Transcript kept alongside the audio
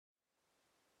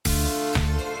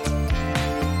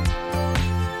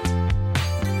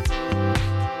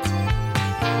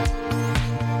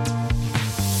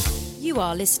You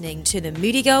are listening to the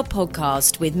Moody Girl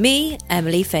podcast with me,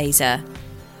 Emily Fazer.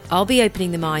 I'll be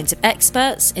opening the minds of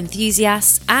experts,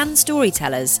 enthusiasts, and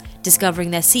storytellers,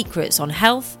 discovering their secrets on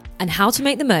health and how to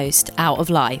make the most out of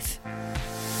life.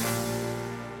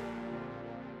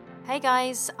 Hey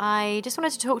guys, I just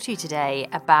wanted to talk to you today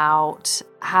about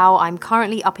how I'm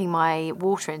currently upping my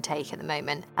water intake at the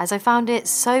moment, as I found it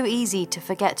so easy to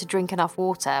forget to drink enough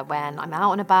water when I'm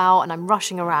out and about and I'm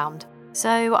rushing around.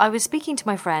 So I was speaking to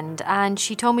my friend and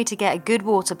she told me to get a good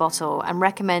water bottle and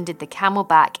recommended the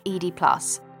CamelBak ED+.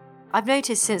 I've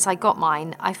noticed since I got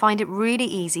mine, I find it really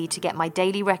easy to get my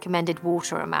daily recommended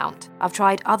water amount. I've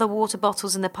tried other water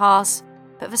bottles in the past,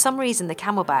 but for some reason the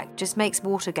CamelBak just makes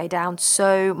water go down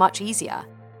so much easier.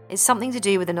 It's something to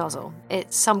do with the nozzle.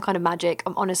 It's some kind of magic,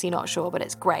 I'm honestly not sure, but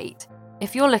it's great.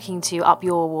 If you're looking to up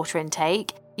your water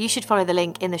intake, you should follow the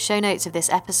link in the show notes of this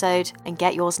episode and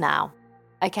get yours now.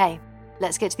 Okay,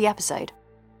 let's get to the episode.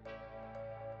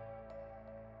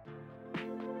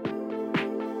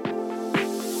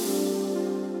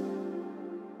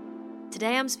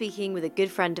 Today I'm speaking with a good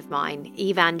friend of mine,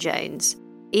 Evan Jones.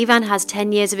 Evan has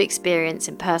 10 years of experience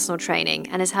in personal training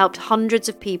and has helped hundreds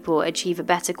of people achieve a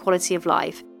better quality of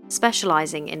life,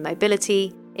 specialising in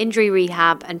mobility, injury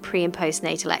rehab and pre- and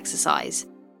postnatal exercise.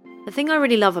 The thing I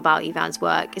really love about Evan's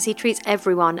work is he treats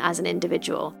everyone as an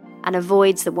individual and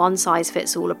avoids the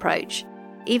one-size-fits-all approach.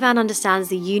 Evan understands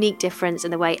the unique difference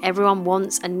in the way everyone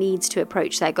wants and needs to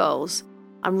approach their goals.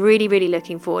 I'm really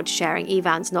looking forward to sharing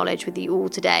Evan's knowledge with you all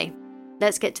today.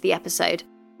 Let's get to the episode.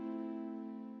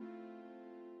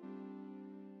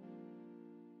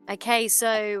 Okay,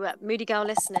 so Moody Girl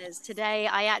listeners, today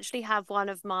I actually have one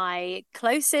of my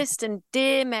closest and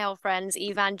dear male friends,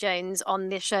 Evan Jones, on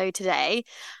this show today.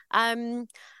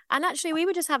 And actually, we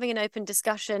were just having an open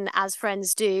discussion, as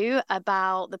friends do,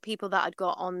 about the people that I'd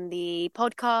got on the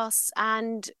podcasts.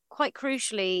 And quite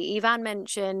crucially, Evan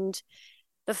mentioned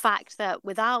the fact that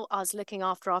without us looking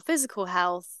after our physical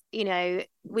health, you know,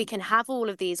 we can have all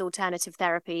of these alternative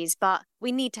therapies, but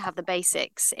we need to have the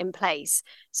basics in place.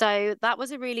 So that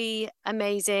was a really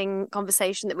amazing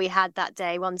conversation that we had that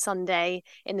day, one Sunday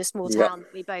in the small town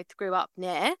that we both grew up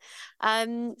near.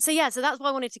 So that's why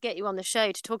I wanted to get you on the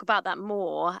show to talk about that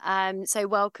more. So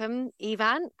welcome,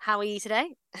 Evan. How are you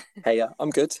today? Hey,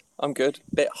 I'm good.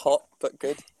 Bit hot, but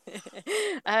good.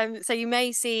 So you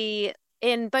may see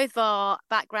in both of our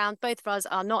backgrounds, both of us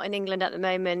are not in England at the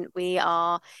moment. We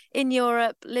are in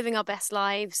Europe, living our best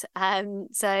lives.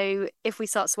 So if we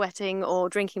start sweating or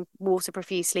drinking water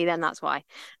profusely, then that's why.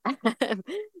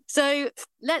 So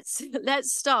let's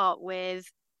start with.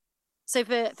 So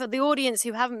for the audience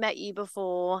who haven't met you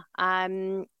before,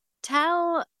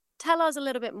 tell us a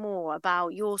little bit more about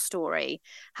your story.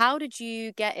 How did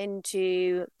you get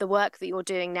into the work that you're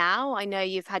doing now? I know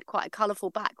you've had quite a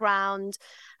colourful background,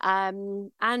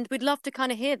 and we'd love to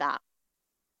kind of hear that.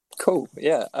 Cool.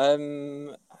 Yeah.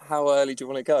 How early do you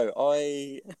want to go?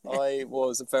 I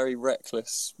was a very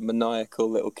reckless, maniacal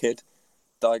little kid,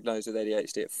 diagnosed with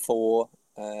ADHD at 4.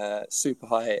 Super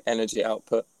high energy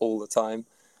output all the time.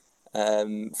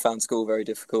 Found school very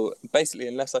difficult. Basically,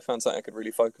 unless I found something I could really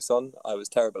focus on, I was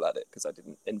terrible at it because I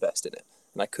didn't invest in it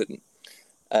and I couldn't.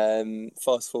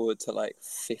 Fast forward to like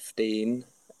 15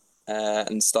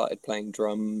 and started playing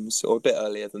drums, or a bit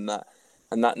earlier than that.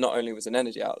 And that not only was an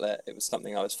energy outlet, it was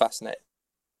something I was fascinated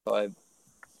by. I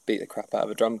beat the crap out of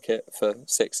a drum kit for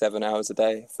 6-7 hours a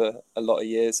day for a lot of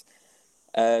years.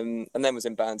 And then was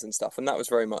in bands and stuff, and that was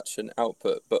very much an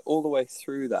output. But all the way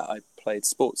through that, I played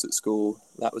sports at school.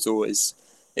 That was always,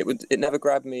 it never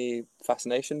grabbed me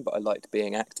fascination, but I liked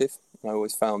being active. I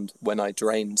always found when I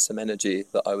drained some energy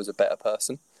that I was a better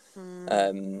person,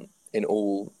 in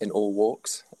all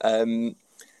walks. And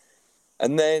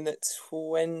then at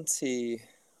 20,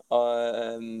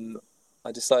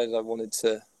 I decided I wanted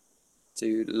to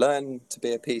learn to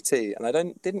be a PT, and I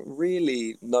didn't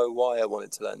really know why I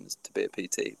wanted to learn to be a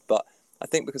PT, but I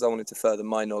think because I wanted to further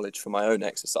my knowledge for my own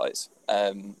exercise.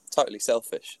 Totally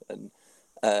selfish, and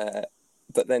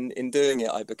but then in doing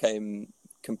it, I became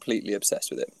completely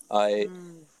obsessed with it.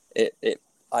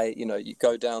 You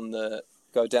go down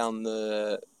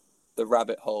the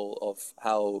rabbit hole of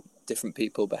how different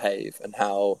people behave and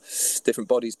how different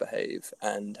bodies behave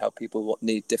and how people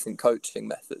need different coaching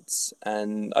methods,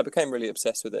 and I became really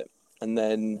obsessed with it. And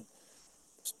then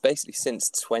basically since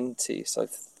 20, so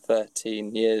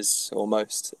 13 years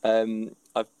almost,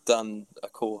 I've done a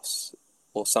course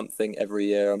or something every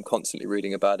year. I'm constantly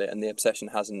reading about it, and the obsession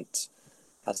hasn't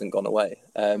gone away.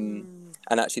 And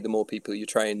actually, the more people you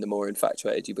train, the more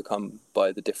infatuated you become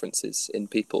by the differences in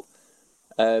people.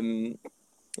 So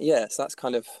that's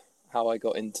kind of how I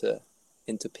got into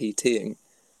into PTing,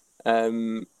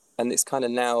 and it's kind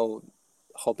of now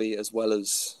hobby as well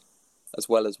as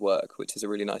work, which is a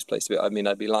really nice place to be. I mean,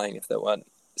 I'd be lying if there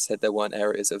weren't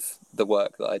areas of the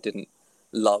work that I didn't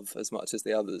love as much as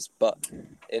the others. But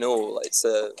in all, it's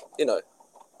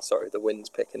sorry, the wind's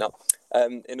picking up.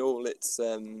 In all, it's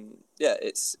I'm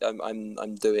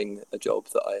doing a job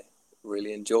that I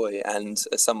really enjoy, and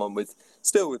as someone with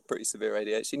pretty severe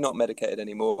ADHD, not medicated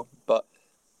anymore, but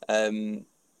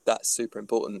that's super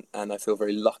important, and I feel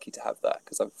very lucky to have that,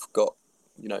 because I've got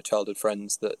childhood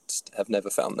friends that have never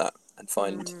found that and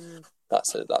find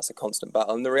that's a constant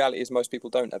battle. And the reality is most people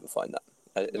don't ever find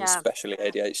that, especially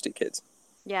ADHD kids.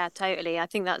 Yeah, totally. I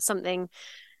think that's something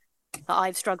that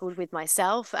I've struggled with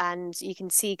myself, and you can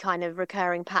see kind of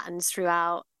recurring patterns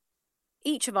throughout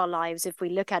each of our lives if we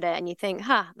look at it, and you think,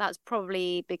 that's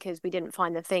probably because we didn't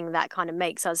find the thing that kind of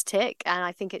makes us tick. And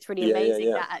I think it's really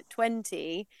amazing that at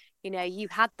 20, you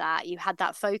had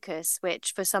that focus,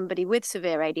 which for somebody with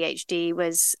severe ADHD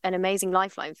was an amazing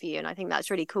lifeline for you. And I think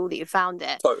that's really cool that you found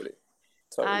it. Totally.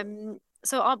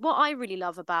 So what I really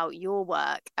love about your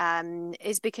work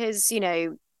is because,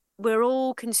 we're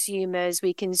all consumers.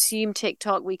 We consume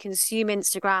TikTok, we consume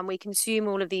Instagram, we consume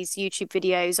all of these YouTube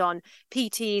videos on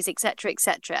PTs, etc.,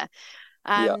 etc.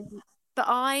 But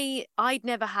I'd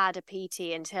never had a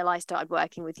PT until I started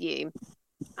working with you.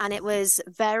 And it was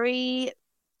very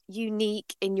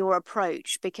unique in your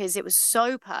approach because it was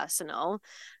so personal.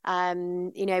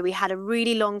 We had a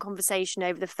really long conversation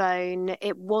over the phone.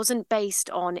 It wasn't based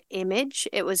on image.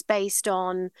 It was based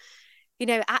on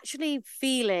actually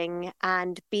feeling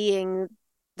and being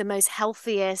the most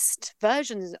healthiest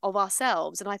versions of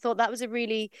ourselves. And I thought that was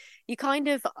you kind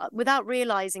of, without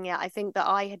realizing it, I think that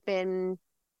I had been,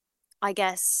 I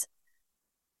guess,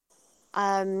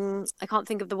 I can't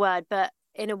think of the word, but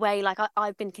in a way, like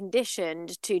I've been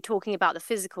conditioned to talking about the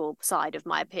physical side of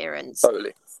my appearance.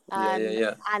 Totally.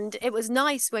 Yeah. And it was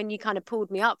nice when you kind of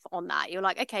pulled me up on that. You're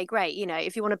like, okay, great.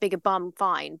 If you want a bigger bum,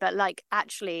 fine. But like,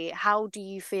 actually, how do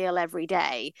you feel every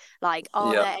day? Like,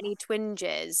 are there any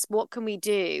twinges? What can we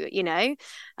do?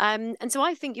 And so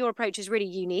I think your approach is really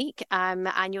unique,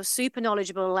 and you're super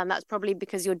knowledgeable. And that's probably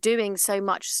because you're doing so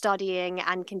much studying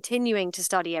and continuing to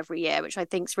study every year, which I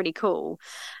think is really cool.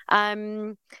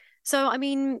 So, I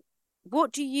mean,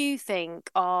 what do you think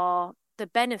are the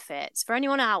benefits for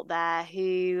anyone out there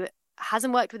who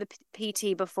hasn't worked with a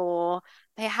PT before?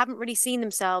 They haven't really seen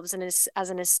themselves as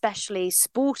an especially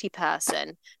sporty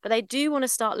person, but they do want to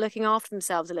start looking after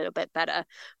themselves a little bit better.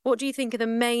 What do you think are the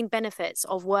main benefits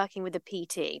of working with a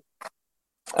PT?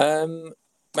 Main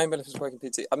benefits of working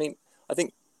with PT. I mean, I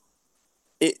think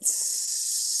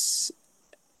it's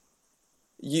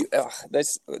you.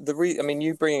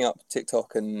 You bringing up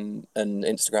TikTok and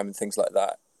Instagram and things like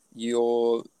that.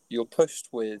 You're pushed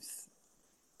with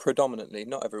predominantly,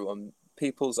 not everyone,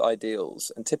 people's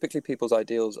ideals, and typically people's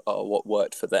ideals are what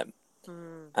worked for them.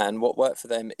 And what worked for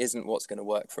them isn't what's going to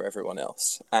work for everyone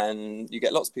else. And you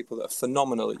get lots of people that are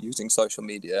phenomenal at using social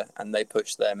media, and they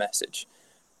push their message.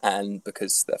 And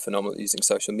because they're phenomenal at using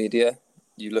social media,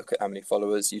 you look at how many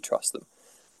followers, you trust them.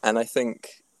 And I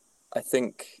think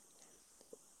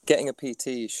getting a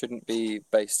PT shouldn't be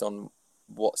based on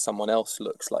what someone else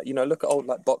looks like. Look at old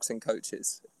boxing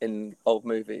coaches in old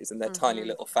movies, and they're tiny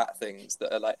little fat things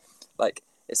that are like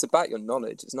it's about your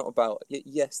knowledge. It's not about,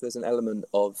 yes, there's an element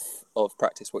of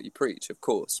practice what you preach, of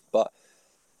course, but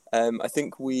I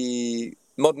think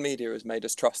modern media has made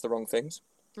us trust the wrong things.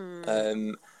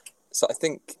 So I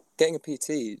think getting a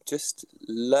PT, just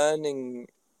getting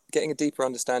a deeper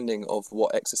understanding of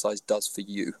what exercise does for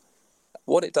you,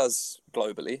 what it does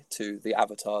globally to the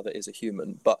avatar that is a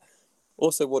human, but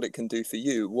also what it can do for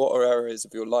you. What are areas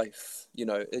of your life,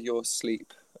 your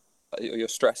sleep, your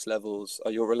stress levels,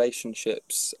 are your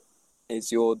relationships,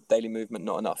 is your daily movement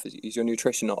not enough, is your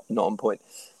nutrition not on point?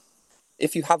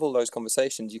 If you have all those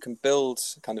conversations, you can build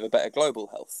kind of a better global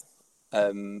health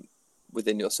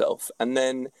within yourself. And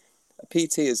then a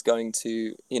PT is going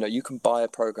to, you can buy a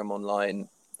program online,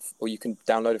 or you can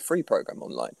download a free program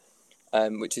online,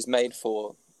 which is made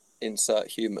for insert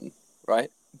human, right?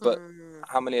 But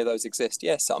how many of those exist?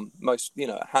 Yes, some. Most,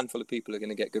 a handful of people are going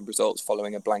to get good results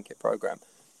following a blanket program.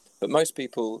 But most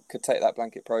people could take that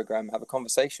blanket program, have a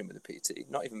conversation with a PT,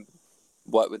 not even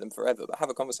work with them forever, but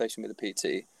have a conversation with a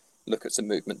PT, look at some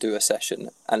movement, do a session,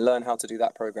 and learn how to do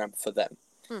that program for them.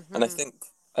 And I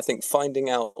think finding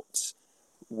out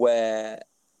where,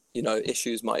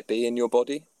 issues might be in your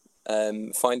body,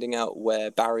 finding out where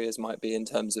barriers might be in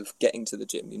terms of getting to the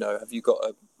gym. Have you got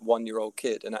a 1-year-old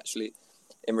kid, and actually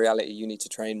in reality you need to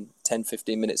train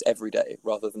 10-15 minutes every day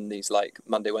rather than these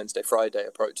Monday, Wednesday, Friday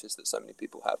approaches that so many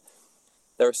people have.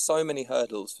 there are so many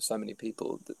hurdles for so many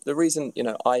people. The reason,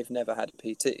 I've never had a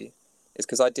PT is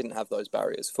because I didn't have those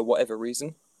barriers. For whatever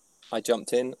reason, I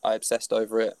jumped in, I obsessed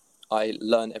over it, I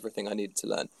learned everything I needed to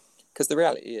learn. Because the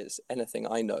reality is, anything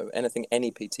I know, anything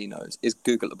any PT knows is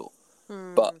Googleable,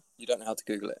 but you don't know how to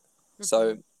Google it.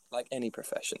 So, like any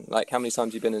profession, like how many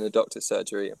times you've been in a doctor's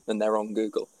surgery and they're on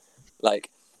Google, like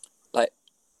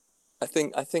I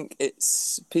think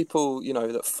it's people,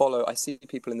 that follow. I see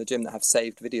people in the gym that have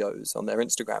saved videos on their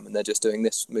Instagram and they're just doing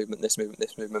this movement, this movement,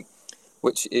 this movement,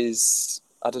 which is,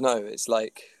 I don't know, it's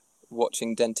like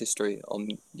watching dentistry on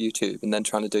YouTube and then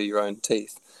trying to do your own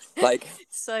teeth. Like,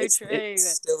 So it's true.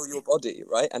 still your body,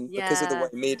 right? And because of the way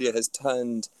media has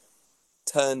turned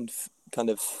kind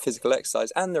of physical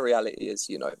exercise, and the reality is,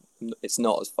 it's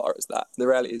not as far as that. The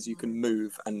reality is you can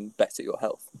move and better your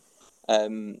health.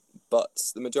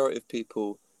 But the majority of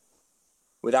people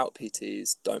without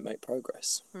PTs don't make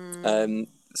progress.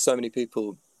 So many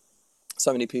people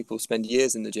spend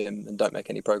years in the gym and don't make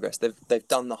any progress. They've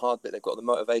done the hard bit. They've got the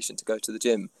motivation to go to the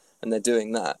gym and they're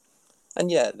doing that.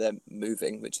 And yeah, they're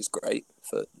moving, which is great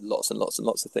for lots and lots and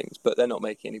lots of things, but they're not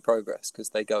making any progress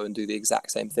because they go and do the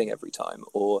exact same thing every time,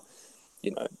 or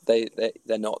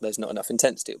they're not. There's not enough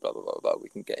intensity. Blah blah blah blah. We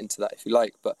can get into that if you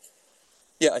like, but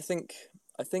yeah, I think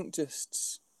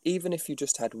just even if you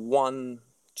just had one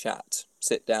chat,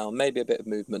 sit down, maybe a bit of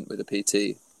movement with a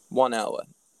PT, 1 hour,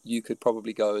 you could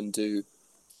probably go and do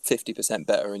 50%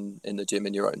 better in the gym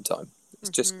in your own time.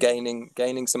 It's just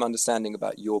gaining some understanding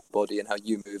about your body and how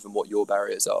you move and what your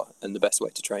barriers are and the best way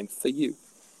to train for you.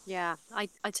 Yeah, I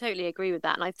totally agree with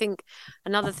that. And I think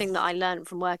another thing that I learned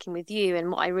from working with you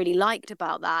and what I really liked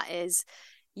about that is,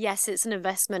 yes, it's an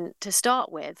investment to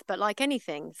start with, but like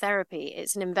anything, therapy,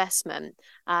 it's an investment.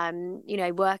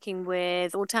 Working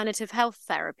with alternative health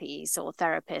therapies or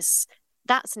therapists,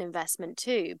 that's an investment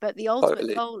too. But the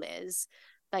ultimate goal is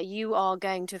that you are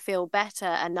going to feel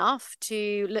better enough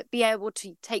to be able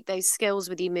to take those skills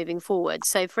with you moving forward.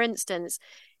 So, for instance,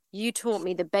 you taught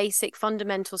me the basic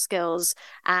fundamental skills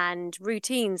and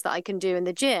routines that I can do in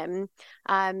the gym,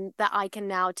 that I can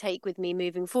now take with me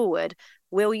moving forward.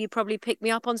 Will you probably pick me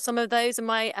up on some of those and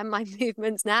my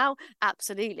movements now?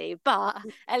 Absolutely. But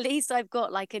at least I've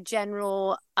got like a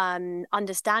general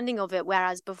understanding of it,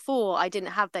 whereas before I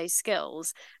didn't have those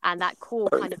skills and that core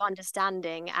kind of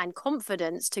understanding and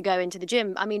confidence to go into the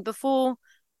gym. I mean, before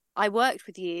I worked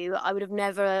with you, I would have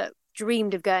never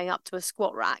dreamed of going up to a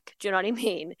squat rack. Do you know what I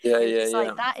mean?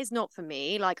 Like, that is not for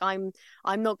me. Like, I'm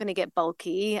not going to get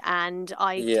bulky, and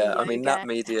I do yoga. I mean, that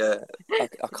media, I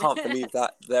can't believe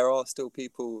that there are still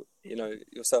people,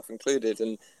 yourself included,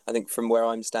 and I think from where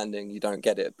I'm standing, you don't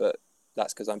get it, but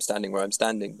that's because I'm standing where I'm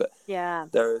standing. But yeah,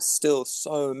 there are still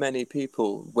so many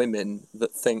people, women,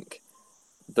 that think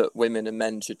that women and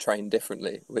men should train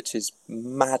differently, which is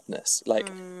madness. Like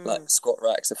squat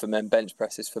racks are for men, bench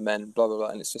presses for men, blah blah blah,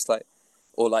 and it's just like,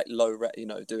 or like low rep,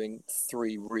 doing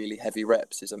 3 really heavy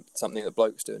reps is something that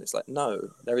blokes do, and it's like, no,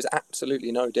 there is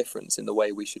absolutely no difference in the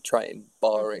way we should train,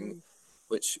 barring,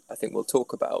 which I think we'll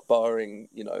talk about, barring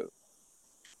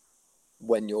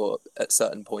when you're at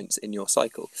certain points in your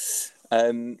cycle.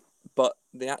 But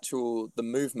the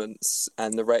movements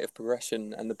and the rate of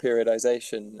progression and the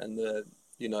periodization and the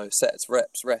sets,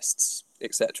 reps, rests,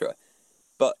 etc.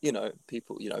 But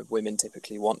people, women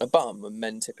typically want a bum and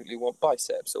men typically want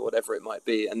biceps or whatever it might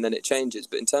be, and then it changes.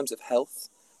 But in terms of health,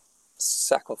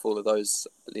 sack off all of those,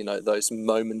 those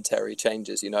momentary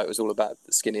changes. It was all about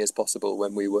the skinny as possible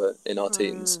when we were in our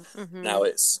teens. Now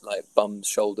it's like bums,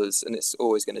 shoulders, and it's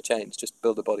always going to change. Just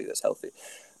build a body that's healthy.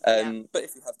 But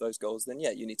if you have those goals, then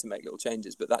you need to make little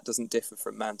changes. But that doesn't differ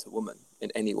from man to woman in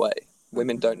any way.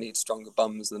 Women don't need stronger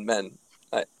bums than men.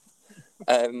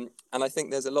 And I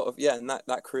think there's a lot of and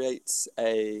that creates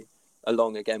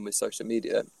along again with social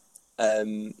media,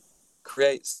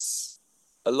 creates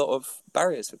a lot of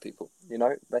barriers for people.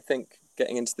 They think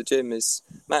getting into the gym is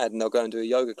mad, and they'll go and do a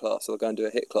yoga class or go and do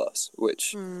a HIIT class,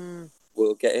 which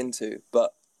we'll get into,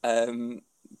 but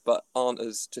aren't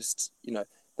as just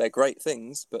they're great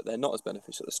things, but they're not as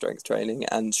beneficial as strength training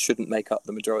and shouldn't make up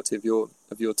the majority of your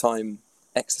time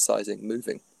exercising,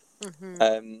 moving.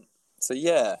 So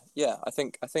I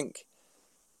think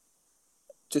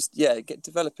just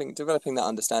developing that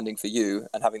understanding for you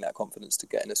and having that confidence to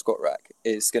get in a squat rack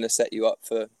is going to set you up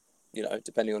for,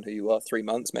 depending on who you are, 3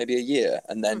 months, maybe a year,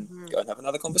 and then go and have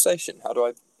another conversation. How do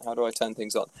I turn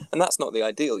things on? And that's not the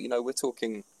ideal. We're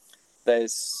talking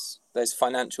there's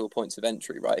financial points of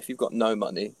entry, right? If you've got no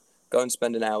money, go and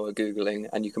spend an hour Googling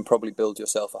and you can probably build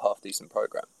yourself a half decent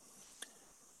program.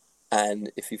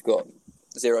 And if you've got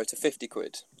 0 to 50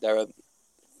 quid, there are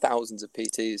thousands of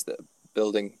PTs that are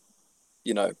building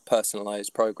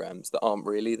personalized programs that aren't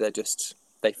really.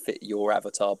 They fit your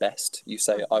avatar best. You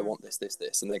say, I want this,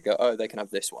 and they go, oh, they can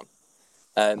have this one.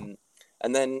 And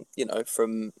then,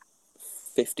 from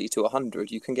 50 to 100,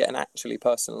 you can get an actually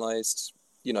personalized,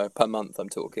 per month I'm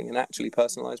talking, an actually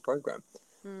personalized program.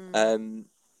 And,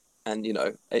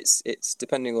 it's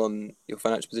depending on your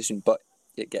financial position, but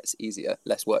it gets easier,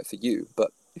 less work for you.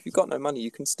 But if you've got no money,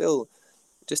 you can still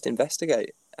just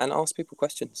investigate and ask people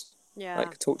questions. Yeah.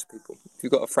 Like, talk to people. If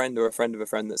you've got a friend or a friend of a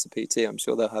friend that's a PT, I'm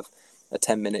sure they'll have a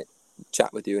 10-minute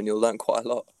chat with you and you'll learn quite a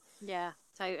lot. Yeah,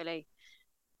 totally.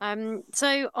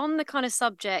 So on the kind of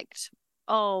subject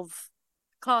of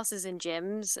classes in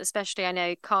gyms, especially I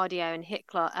know cardio and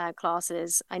HIIT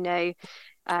classes, I know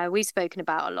we've spoken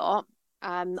about a lot.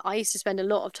 I used to spend a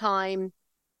lot of time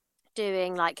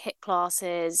doing like HIIT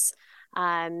classes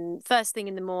first thing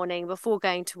in the morning before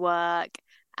going to work,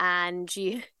 and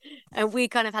we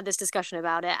kind of had this discussion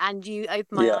about it, and you opened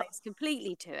my eyes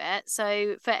completely to it.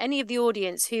 So for any of the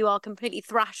audience who are completely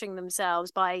thrashing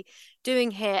themselves by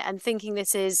doing HIIT and thinking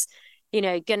this is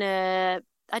gonna,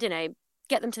 I don't know,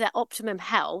 get them to their optimum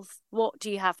health, what do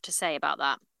you have to say about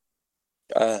that?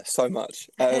 So much.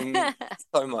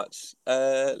 So much.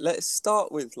 Let's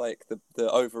start with like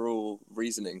the overall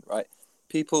reasoning, right?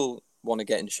 People want to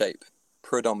get in shape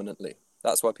predominantly.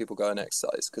 That's why people go and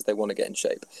exercise, because they want to get in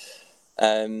shape.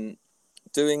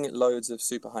 Doing loads of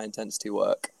super high intensity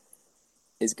work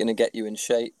is going to get you in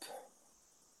shape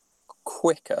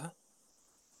quicker,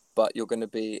 but you're going to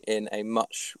be in a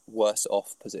much worse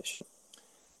off position.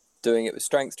 Doing it with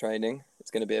strength training,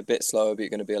 it's going to be a bit slower, but you're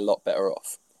going to be a lot better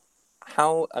off.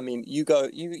 You go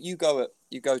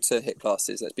to HIIT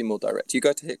classes. Let's be more direct. You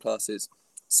go to HIIT classes,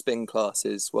 spin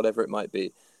classes, whatever it might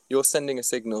be. You're sending a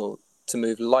signal to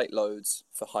move light loads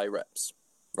for high reps,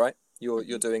 right? You're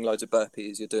doing loads of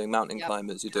burpees. You're doing mountain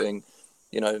climbers. You're doing,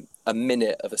 a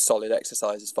minute of a solid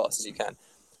exercise as fast as you can.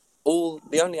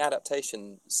 The only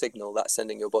adaptation signal that's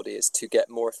sending your body is to get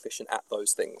more efficient at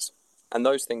those things, and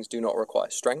those things do not require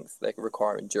strength. They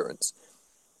require endurance,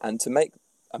 and to make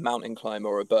a mountain climb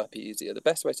or a burpee easier, the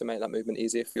best way to make that movement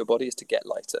easier for your body is to get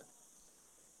lighter.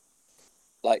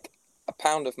 Like a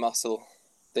pound of muscle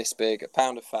this big, a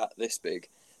pound of fat this big.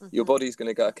 Your body's going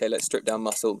to go, okay, let's strip down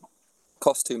muscle.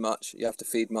 Costs too much. You have to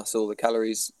feed muscle. The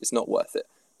calories, it's not worth it.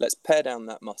 Let's pare down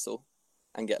that muscle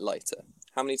and get lighter.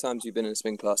 How many times have you been in a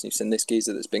spin class and you've seen this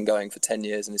geezer that's been going for 10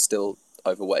 years and is still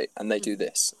overweight, and they do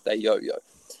this, they yo-yo.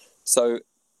 So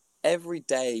every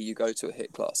day you go to a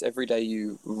HIIT class, every day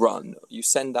you run, you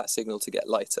send that signal to get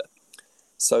lighter.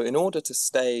 So in order to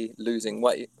stay losing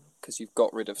weight, because you've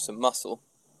got rid of some muscle,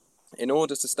 in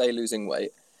order to stay losing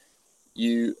weight,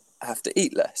 you have to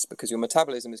eat less, because your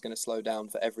metabolism is going to slow down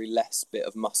for every less bit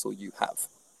of muscle you have.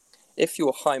 If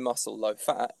you're high muscle, low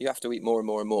fat, you have to eat more and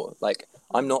more and more. Like,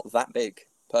 I'm not that big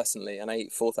personally, and I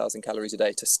eat 4,000 calories a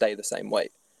day to stay the same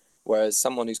weight. Whereas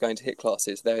someone who's going to HIIT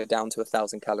classes, they're down to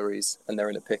 1,000 calories and they're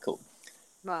in a pickle.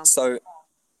 Wow. So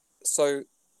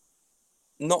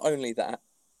not only that,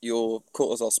 your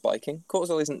cortisol spiking.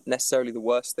 Cortisol isn't necessarily the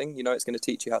worst thing. It's going to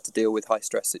teach you how to deal with high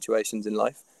stress situations in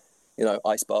life,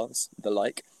 ice baths, the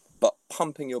like. But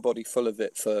pumping your body full of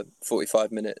it for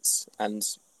 45 minutes and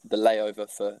the layover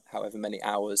for however many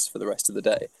hours for the rest of the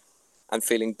day, and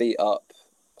feeling beat up,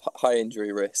 high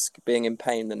injury risk, being in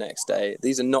pain the next day,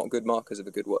 these are not good markers of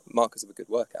a good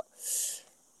workout.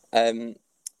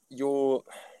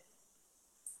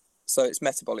 So it's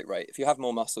metabolic rate. If you have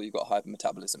more muscle, you've got higher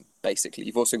metabolism. Basically,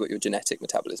 you've also got your genetic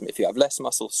metabolism. If you have less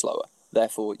muscle, slower.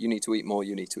 Therefore, you need to eat more,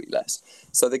 you need to eat less.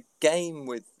 So the game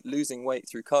with losing weight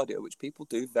through cardio, which people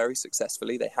do very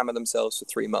successfully, they hammer themselves for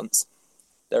 3 months.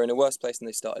 They're in a worse place than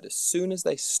they started. As soon as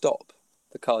they stop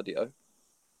the cardio,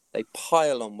 they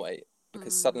pile on weight,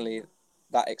 because suddenly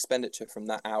that expenditure from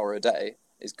that hour a day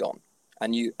is gone.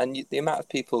 And the amount of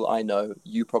people I know,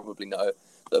 you probably know,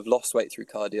 that have lost weight through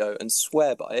cardio and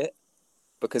swear by it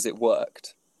because it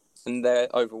worked, and they're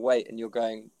overweight, and you're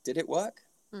going, did it work?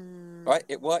 Right?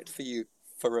 It worked for you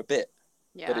for a bit,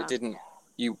 but it didn't.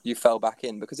 You fell back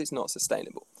in because it's not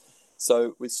sustainable.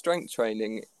 So with strength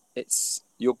training,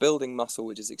 you're building muscle,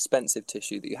 which is expensive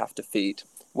tissue that you have to feed.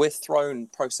 We're thrown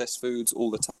processed foods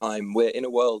all the time. We're in a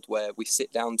world where we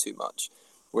sit down too much.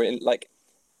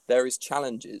 There is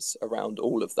challenges around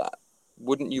all of that.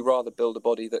 Wouldn't you rather build a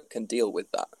body that can deal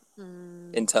with that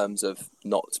in terms of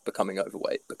not becoming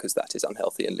overweight, because that is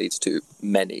unhealthy and leads to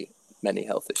many, many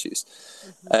health issues.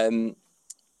 When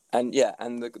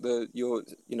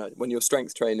you're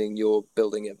strength training, you're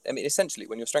building essentially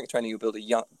when you're strength training, you build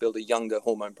a younger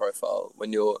hormone profile.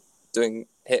 When you're doing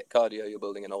HIIT cardio, you're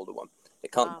building an older one.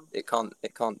 It can't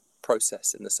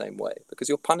process in the same way, because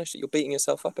you're beating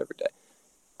yourself up every day.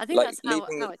 I think Like that's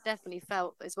how it definitely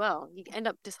felt as well. You end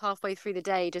up just halfway through the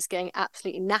day just getting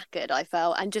absolutely knackered, I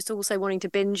felt, and just also wanting to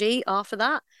binge eat after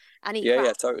that and eat yeah,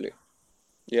 crap. totally.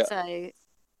 Yeah. So,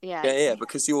 yeah. Yeah,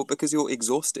 because you're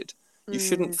exhausted. You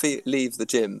shouldn't leave the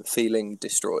gym feeling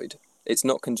destroyed. It's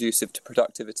not conducive to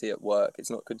productivity at work.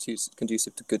 It's not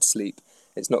conducive to good sleep.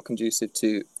 It's not conducive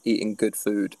to eating good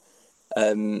food.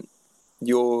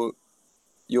 You're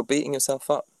beating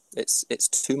yourself up. It's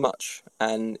too much,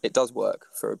 and it does work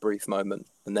for a brief moment,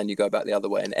 and then you go back the other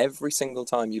way. And every single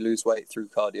time you lose weight through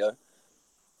cardio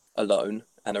alone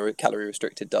and a calorie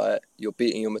restricted diet, you're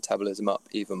beating your metabolism up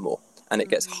even more, and it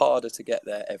gets harder to get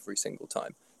there every single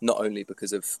time. Not only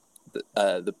because of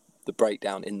the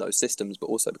breakdown in those systems, but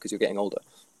also because you're getting older,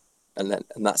 and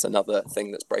that's another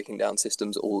thing that's breaking down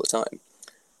systems all the time.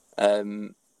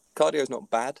 Cardio is not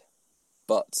bad,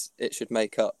 but it should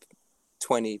make up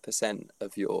 20%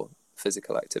 of your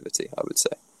physical activity, I would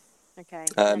say. Okay.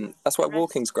 That's why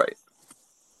walking's great.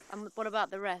 And what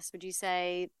about the rest? Would you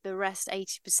say the rest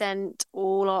 80%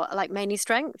 all are like mainly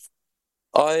strength?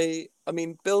 I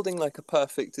mean, building like a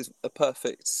perfect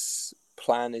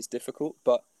plan is difficult,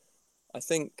 but I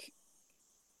think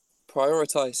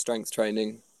prioritize strength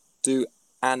training, do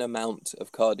an amount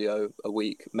of cardio a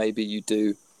week. Maybe you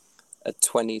do a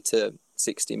 20 to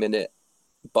 60 minute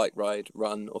bike ride,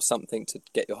 run, or something to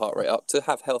get your heart rate up, to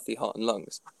have healthy heart and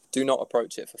lungs. Do not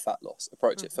approach it for fat loss.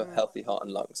 Approach it for healthy heart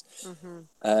and lungs,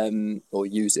 or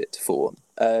use it for.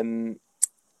 And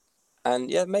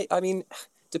yeah, mate, I mean,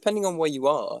 depending on where you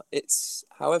are, it's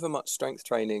however much strength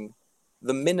training,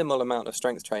 the minimal amount of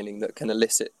strength training that can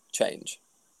elicit change.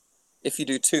 If you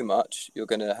do too much, you're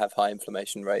going to have high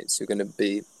inflammation rates, you're going to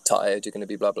be tired, you're going to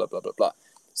be blah, blah, blah, blah, blah.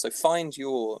 So find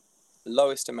your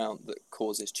lowest amount that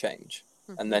causes change,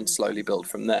 and then slowly build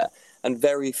from there. And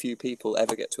very few people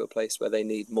ever get to a place where they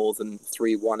need more than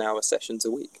 3 1-hour sessions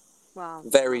a week. Wow.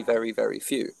 Very, very, very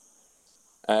few.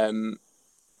 And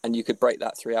you could break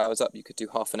that 3 hours up. You could do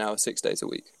half an hour 6 days a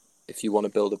week if you want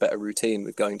to build a better routine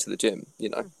with going to the gym, you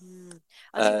know.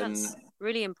 I think that's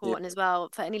really important as well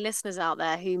for any listeners out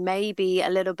there who may be a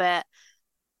little bit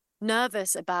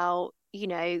nervous about, you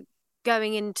know,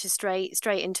 going into straight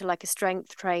into like a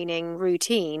strength training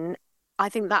routine. I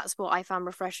think that's what I found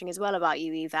refreshing as well about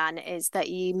you, Ivan, is that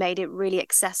you made it really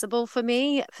accessible for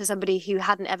me, for somebody who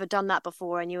hadn't ever done that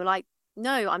before. And you were like,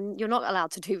 no, you're not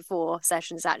allowed to do 4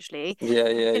 sessions, actually.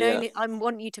 I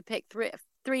want you to pick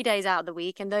 3 days out of the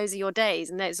week, and those are your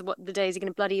days, and those are what the days you're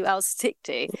going to bloody well stick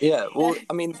to. Yeah, well,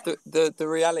 I mean, the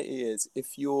reality is,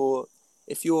 if you're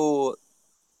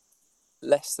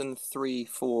less than 3,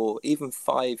 4, even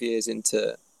 5 years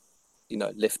into, you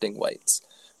know, lifting weights,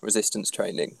 resistance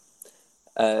training,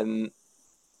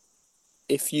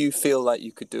 if you feel like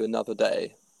you could do another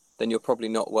day, then you're probably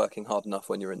not working hard enough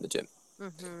when you're in the gym.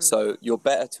 So you're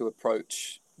better to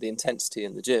approach the intensity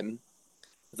in the gym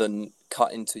than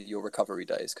cut into your recovery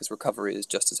days, because recovery is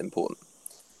just as important.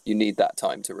 You need that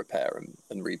time to repair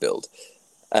and rebuild.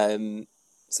 So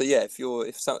yeah,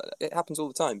 it happens all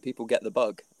the time. People get the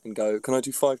bug and go, "Can I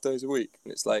do 5 days a week?"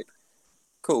 And it's like,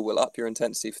 cool, we'll up your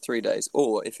intensity for 3 days.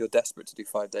 Or if you're desperate to do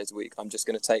 5 days a week, I'm just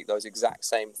going to take those exact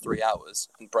same 3 hours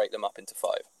and break them up into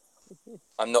 5.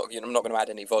 I'm not going to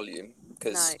add any volume,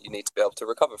 because you need to be able to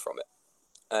recover from it.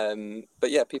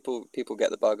 But yeah, people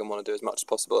get the bug and want to do as much as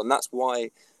possible, and that's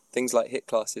why things like HIIT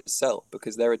classes sell,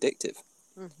 because they're addictive.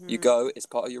 You go, it's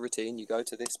part of your routine. You go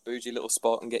to this bougie little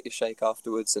spot and get your shake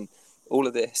afterwards, and all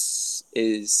of this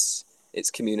it's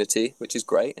community, which is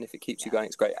great, and if it keeps you going,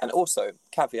 it's great. And also,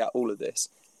 caveat all of this: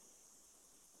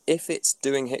 if it's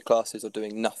doing HIIT classes or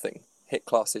doing nothing, HIIT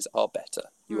classes are better.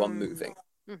 You are moving,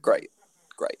 great.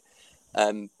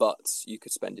 But you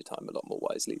could spend your time a lot more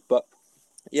wisely. But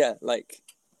yeah, like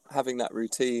having that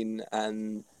routine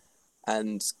and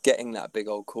getting that big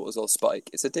old cortisol spike,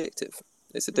 it's addictive.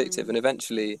 And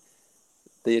eventually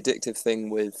the addictive thing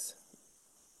with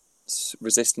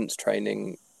resistance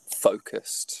training,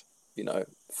 focused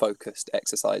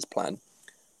exercise plan,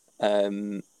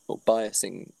 or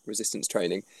biasing resistance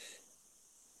training,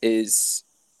 is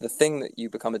the thing that you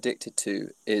become addicted to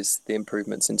is the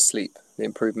improvements in sleep, the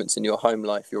improvements in your home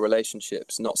life, your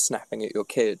relationships, not snapping at your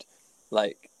kid,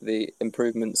 like the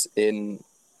improvements in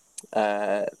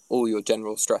all your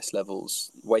general stress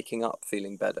levels, waking up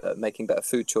feeling better, making better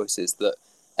food choices that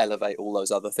elevate all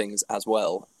those other things as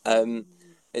well.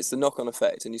 It's the knock-on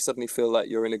effect, and you suddenly feel like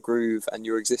you're in a groove and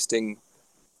you're existing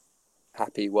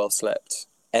happy, well slept,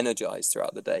 energized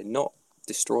throughout the day, not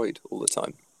destroyed all the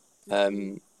time.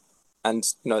 And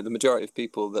you know, the majority of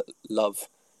people that love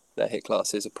their HIIT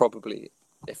classes are probably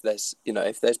if there's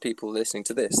if there's people listening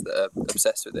to this that are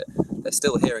obsessed with it, they're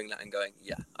still hearing that and going,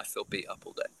 yeah, I feel beat up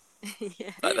all day.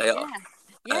 Yeah, Like they are. yeah,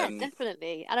 yeah, Um,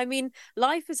 definitely. And I mean,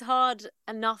 life is hard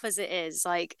enough as it is.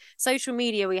 Like social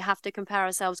media, we have to compare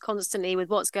ourselves constantly with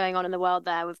what's going on in the world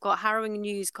there. We've got harrowing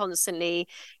news constantly,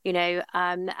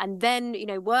 and then,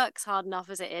 work's hard enough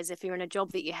as it is if you're in a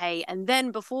job that you hate. And then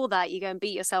before that, you go and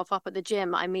beat yourself up at the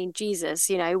gym. I mean, Jesus,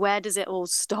 where does it all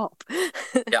stop?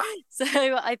 yeah, So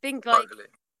I think like totally.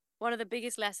 one of the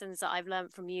biggest lessons that I've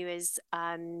learned from you is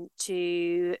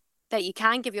to that you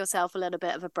can give yourself a little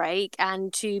bit of a break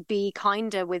and to be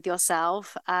kinder with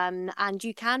yourself. And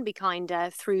you can be kinder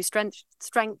through strength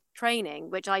training,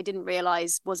 which I didn't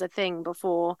realize was a thing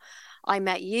before I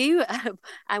met you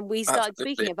and we started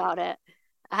Absolutely. speaking about it.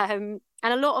 And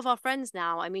a lot of our friends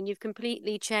now, I mean, you've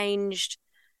completely changed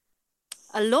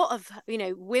a lot of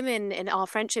women in our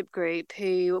friendship group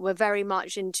who were very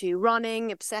much into running,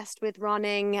 obsessed with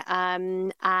running,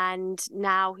 and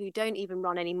now who don't even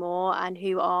run anymore and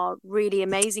who are really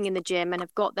amazing in the gym and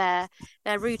have got their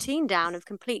routine down, have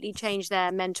completely changed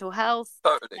their mental health,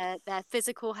 Totally. their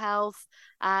physical health,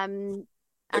 It and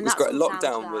was that's great. all down to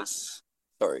Lockdown that. was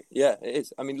sorry. Yeah, it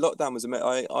is. I mean, lockdown was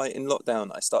I in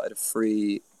lockdown I started a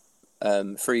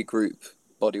free group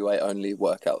bodyweight only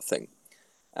workout thing,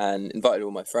 and invited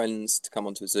all my friends to come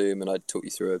onto a Zoom, and I'd talk you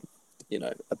through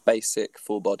a basic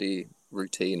full body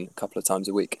routine a couple of times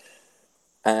a week.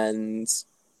 And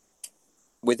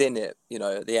within it,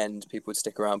 at the end, people would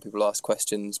stick around, people ask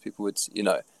questions, people would,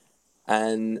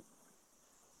 and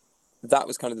that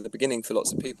was kind of the beginning for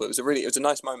lots of people. It was a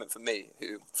nice moment for me,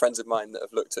 who friends of mine that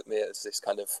have looked at me as this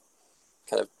kind of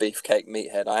beefcake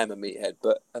meathead. I am a meathead,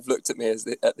 but have looked at me as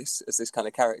this kind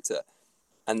of character,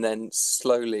 and then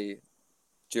slowly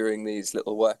during these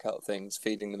little workout things,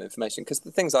 feeding them information, because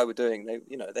the things I were doing, they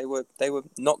were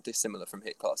not dissimilar from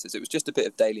HIIT classes. It was just a bit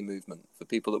of daily movement for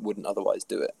people that wouldn't otherwise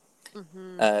do it.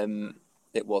 Mm-hmm.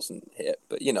 It wasn't HIIT,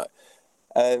 but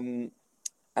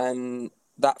and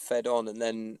that fed on, and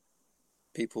then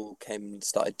people came and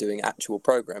started doing actual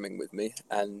programming with me,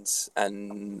 and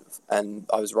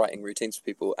I was writing routines for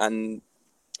people and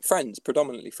friends,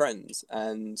 predominantly friends,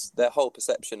 and their whole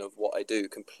perception of what I do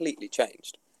completely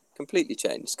changed,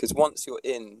 because once you're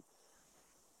in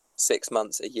 6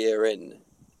 months, a year in,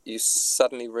 you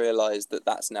suddenly realize that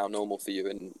that's now normal for you,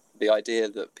 and the idea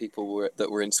that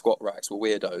that were in squat racks were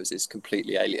weirdos is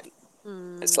completely alien.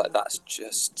 It's like that's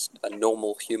just a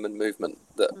normal human movement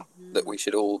that we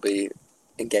should all be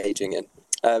engaging in.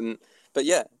 But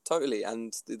yeah, totally.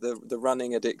 And the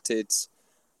running addicted,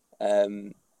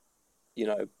 you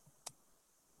know,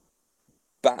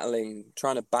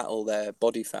 trying to battle their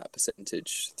body fat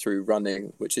percentage through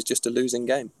running, which is just a losing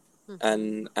game.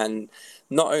 And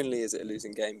not only is it a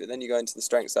losing game, but then you go into the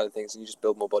strength side of things and you just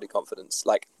build more body confidence.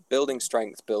 Like building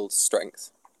strength builds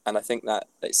strength. And I think that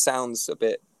it sounds a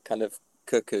bit kind of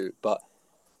cuckoo, but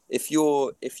if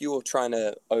you're trying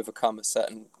to overcome a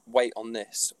certain weight on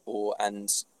this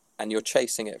and you're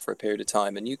chasing it for a period of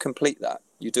time and you complete that,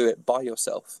 you do it by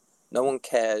yourself. No one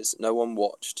cares, no one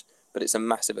watched, but it's a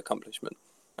massive accomplishment.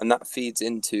 And that feeds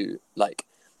into like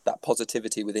that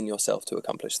positivity within yourself to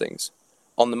accomplish things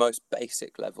on the most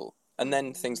basic level. And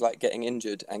then things like getting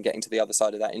injured and getting to the other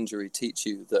side of that injury teach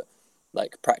you that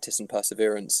like practice and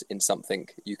perseverance in something,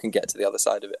 you can get to the other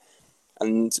side of it.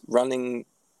 And running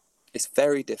is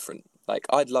very different. Like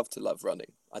I'd love to love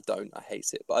running. I don't, I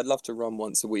hate it, but I'd love to run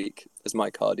once a week as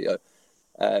my cardio,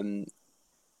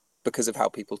 because of how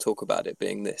people talk about it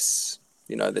being this,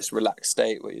 this relaxed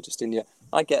state where you're just in your,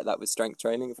 I get that with strength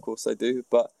training, of course I do,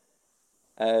 but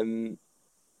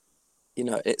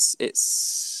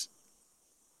it's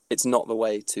not the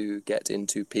way to get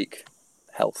into peak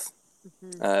health.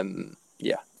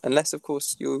 Yeah, unless of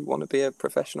course you want to be a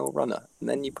professional runner, and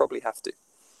then you probably have to.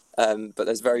 But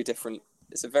it's a very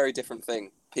different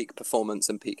thing, peak performance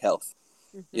and peak health.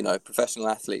 Professional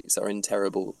athletes are in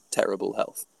terrible, terrible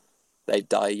health. They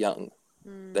die young.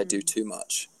 They do too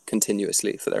much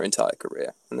continuously for their entire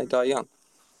career, and they die young.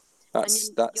 And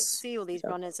you'll see all these yeah.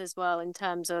 runners as well in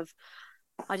terms of,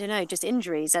 I don't know, just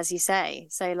injuries, as you say.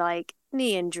 So like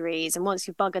knee injuries, and once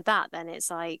you've buggered that, then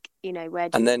it's like, where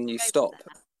do And you then you go from stop.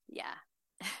 there? Yeah.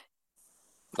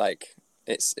 Like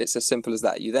it's as simple as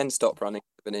that. You then stop running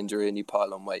with an injury and you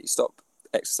pile on weight. You stop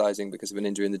exercising because of an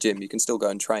injury in the gym. You can still go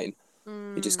and train.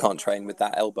 You just can't train with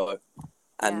that elbow.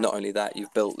 And Yeah. not only that,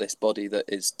 you've built this body that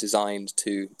is designed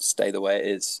to stay the way it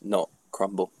is, not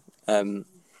crumble. In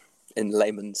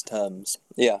layman's terms,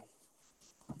 yeah.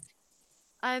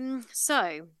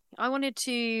 So I wanted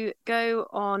to go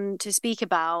on to speak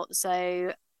about,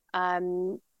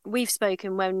 we've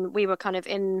spoken when we were kind of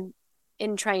in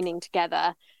in training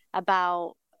together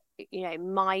about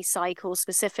my cycle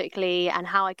specifically and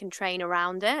how I can train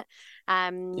around it.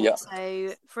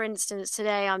 So for instance,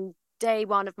 today I'm day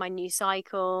one of my new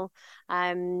cycle.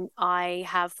 I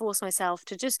have forced myself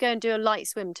to just go and do a light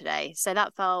swim today, so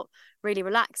that felt really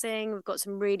relaxing. We've got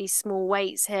some really small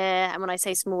weights here, and when I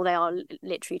say small, they are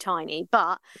literally tiny,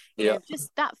 but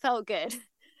just that felt good.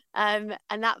 And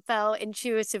that felt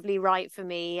intuitively right for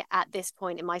me at this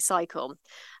point in my cycle.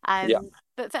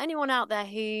 But for anyone out there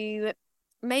who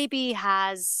maybe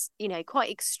has,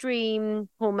 quite extreme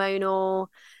hormonal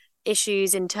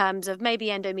issues in terms of maybe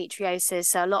endometriosis,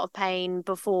 so a lot of pain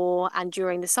before and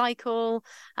during the cycle.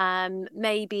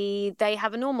 Maybe they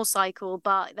have a normal cycle,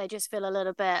 but they just feel a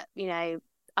little bit,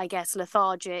 I guess,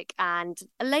 lethargic and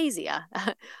lazier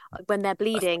when they're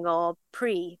bleeding or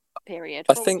pre-period.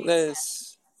 I think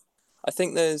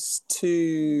there's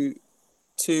two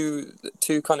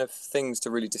kind of things to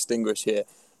really distinguish here.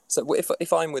 So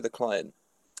if I'm with a client,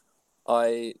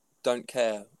 I don't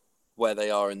care where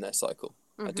they are in their cycle.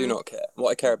 Mm-hmm. I do not care.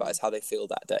 What I care about is how they feel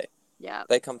that day. Yeah.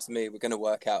 They come to me, we're going to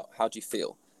work out, how do you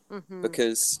feel? Mm-hmm.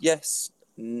 Because yes,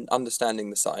 understanding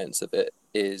the science of it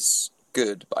is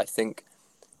good, but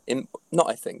in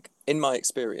my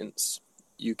experience,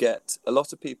 you get a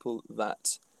lot of people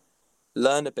that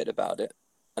learn a bit about it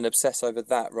and obsess over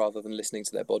that rather than listening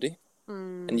to their body.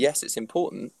 And yes, it's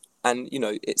important. And,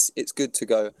 it's good to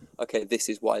go, okay, this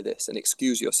is why this, and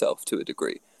excuse yourself to a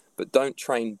degree. But don't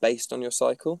train based on your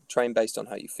cycle. Train based on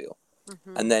how you feel.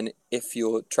 Mm-hmm. And then if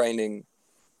you're training,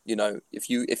 if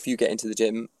you get into the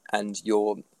gym and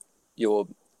you're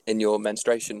in your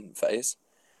menstruation phase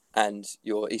and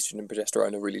your estrogen and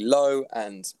progesterone are really low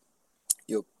and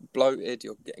you're bloated,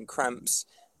 you're getting cramps,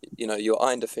 you're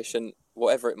iron deficient,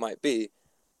 whatever it might be,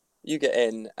 you get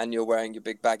in and you're wearing your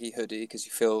big baggy hoodie because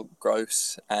you feel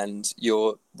gross and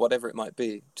you're whatever it might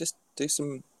be, just do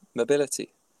some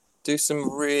mobility, do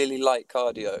some really light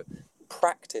cardio,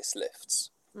 practice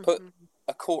lifts, put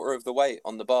a quarter of the weight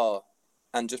on the bar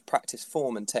and just practice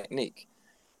form and technique.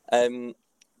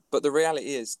 But the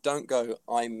reality is, don't go,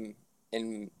 I'm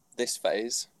in this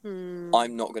phase,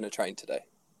 I'm not going to train today.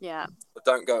 Yeah. But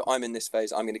don't go, I'm in this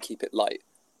phase, I'm going to keep it light.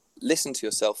 Listen to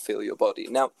yourself, feel your body.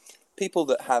 Now, people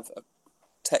that have a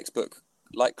textbook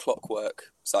like clockwork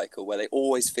cycle where they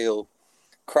always feel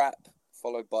crap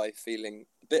followed by feeling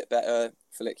a bit better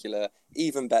follicular,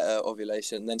 even better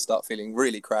ovulation, then start feeling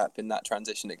really crap in that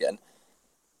transition again.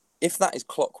 If that is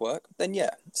clockwork, then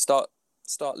start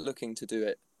looking to do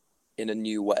it in a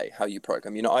new way, how you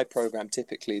program. I program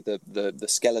typically the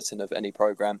skeleton of any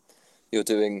program. You're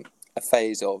doing a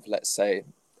phase of, let's say,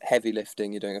 heavy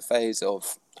lifting, you're doing a phase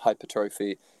of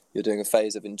hypertrophy, you're doing a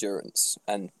phase of endurance,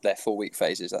 and they're 4-week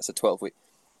phases. That's a 12-week.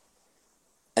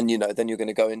 And, then you're going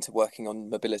to go into working on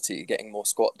mobility, getting more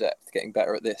squat depth, getting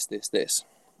better at this.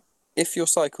 If your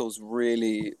cycle's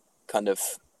really kind of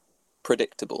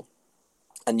predictable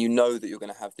and you know that you're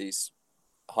going to have these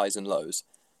highs and lows,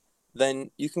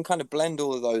 then you can kind of blend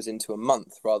all of those into a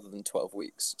month rather than 12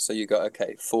 weeks. So you go,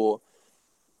 okay, for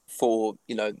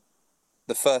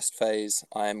the first phase,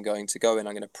 I am going to go in,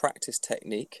 I'm going to practice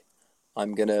technique.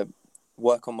 I'm going to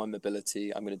work on my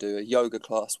mobility. I'm going to do a yoga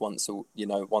class once or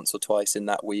twice in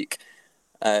that week.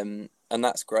 And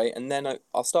that's great. And then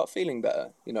I'll start feeling better.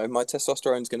 My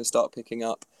testosterone's going to start picking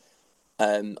up.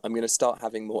 I'm going to start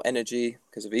having more energy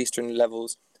because of estrogen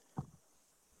levels.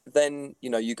 Then,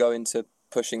 you go into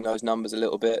pushing those numbers a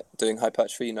little bit, doing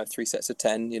hypertrophy, 3 sets of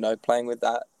 10, playing with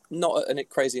that, not at a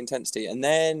crazy intensity. And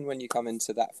then when you come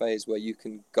into that phase where you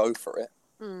can go for it,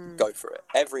 go for it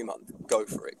every month, go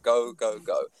for it, go.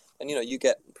 And, you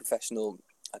get professional,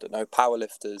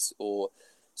 powerlifters or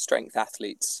strength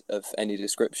athletes of any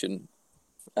description.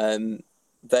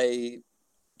 They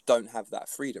don't have that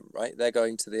freedom, right? They're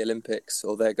going to the Olympics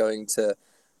or they're going to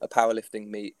a powerlifting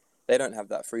meet. They don't have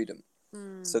that freedom.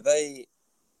 So they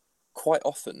quite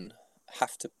often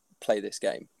have to play this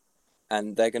game.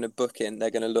 And they're going to book in,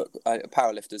 they're going to look, a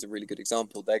powerlifter is a really good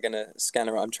example. They're going to scan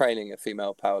around. I'm training a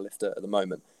female powerlifter at the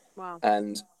moment. Wow.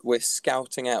 And we're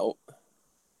scouting out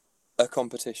a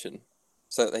competition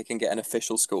so that they can get an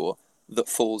official score that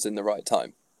falls in the right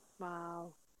time.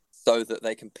 Wow. So that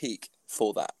they can peak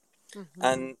for that.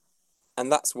 Mm-hmm.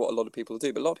 And that's what a lot of people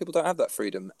do. But a lot of people don't have that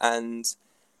freedom. And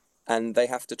they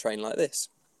have to train like this.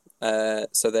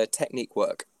 So their technique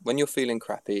work. When you're feeling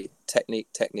crappy,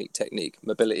 technique,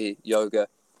 mobility, yoga,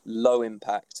 low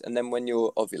impact. And then when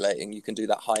you're ovulating, you can do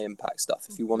that high impact stuff.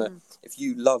 If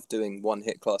you love doing 1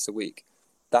 HIIT class a week,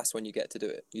 that's when you get to do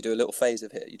it. You do a little phase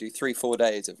of HIIT. You do 3-4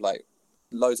 days of like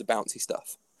loads of bouncy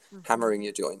stuff, hammering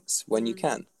your joints when you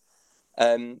can.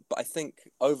 But I think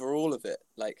over all of it,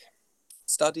 like,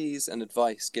 studies and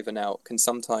advice given out can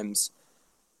sometimes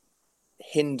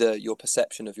hinder your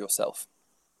perception of yourself.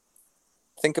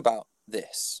 Think about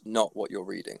this, not what you're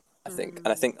reading, I think. And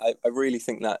I really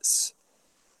think that's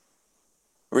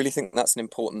an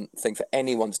important thing for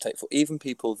anyone to take for, even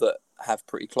people that have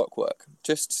pretty clockwork.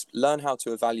 Just learn how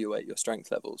to evaluate your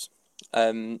strength levels.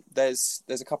 There's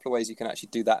a couple of ways you can actually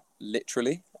do that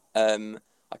literally. I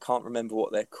can't remember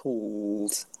what they're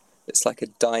called. It's like a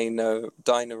dynamometer,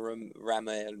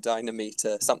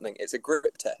 something. It's a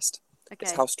grip test. Okay.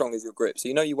 It's how strong is your grip. So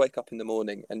you wake up in the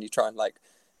morning and you try and like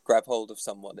grab hold of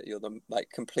someone that you're like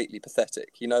completely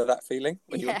pathetic. You know that feeling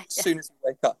when as soon as you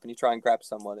wake up and you try and grab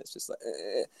someone, it's just like.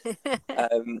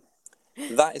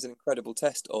 That is an incredible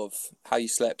test of how you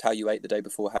slept, how you ate the day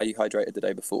before, how you hydrated the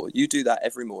day before. You do that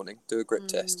every morning. Do a grip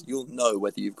test. You'll know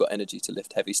whether you've got energy to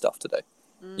lift heavy stuff today.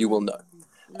 You will know.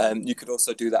 You could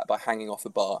also do that by hanging off a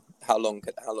bar. How long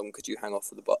could you hang off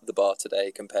the bar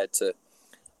today compared to?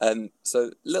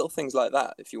 So little things like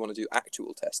that. If you want to do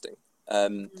actual testing,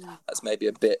 that's maybe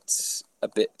a bit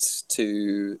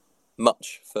too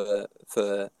much for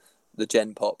the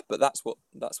gen pop. But that's what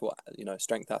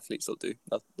strength athletes will do.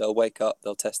 They'll wake up,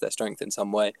 they'll test their strength in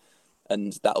some way,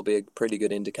 and that'll be a pretty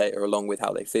good indicator along with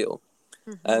how they feel.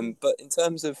 But in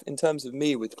terms of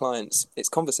me with clients, it's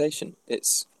conversation.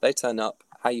 They turn up.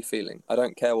 How are you feeling? I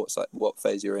don't care what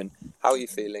phase you're in. How are you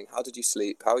feeling? How did you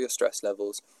sleep? How are your stress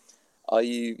levels? Are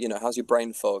you, how's your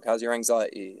brain fog? How's your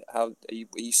anxiety? Are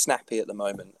you snappy at the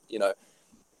moment?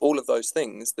 All of those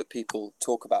things that people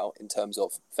talk about in terms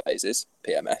of phases,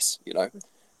 PMS,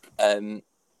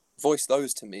 voice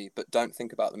those to me, but don't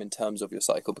think about them in terms of your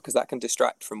cycle, because that can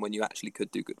distract from when you actually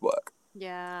could do good work.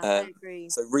 Yeah, I agree.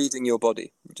 So reading your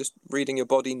body,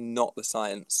 not the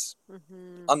science.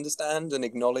 Understand and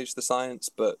acknowledge the science,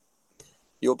 but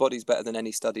your body's better than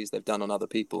any studies they've done on other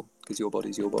people, because your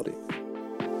body's your body.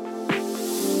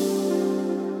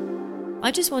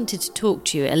 I just wanted to talk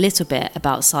to you a little bit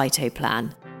about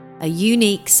Cytoplan, a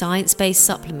unique science-based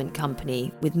supplement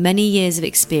company with many years of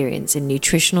experience in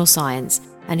nutritional science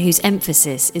and whose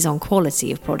emphasis is on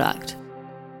quality of product.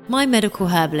 My medical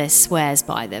herbalist swears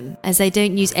by them, as they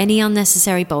don't use any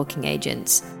unnecessary bulking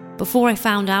agents. Before I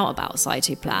found out about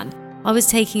Cytoplan, I was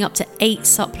taking up to 8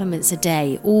 supplements a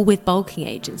day, all with bulking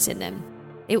agents in them.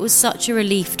 It was such a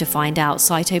relief to find out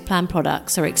Cytoplan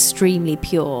products are extremely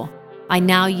pure. I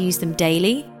now use them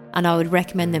daily, and I would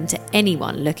recommend them to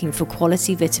anyone looking for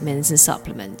quality vitamins and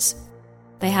supplements.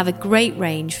 They have a great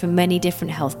range for many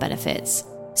different health benefits,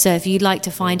 so if you'd like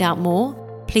to find out more,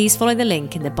 please follow the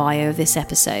link in the bio of this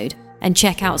episode and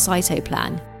check out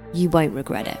Cytoplan. You won't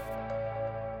regret it.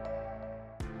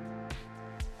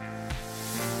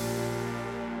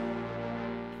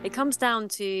 It comes down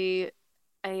to,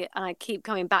 and I keep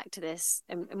coming back to this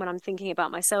when I'm thinking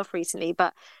about myself recently,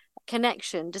 but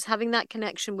connection, just having that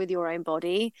connection with your own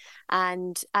body.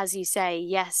 And as you say,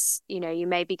 yes, you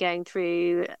may be going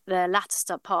through the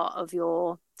latter part of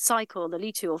your cycle, the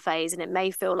luteal phase, and it may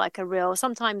feel like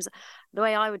sometimes the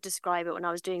way I would describe it when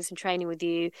I was doing some training with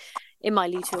you in my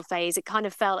luteal phase, it kind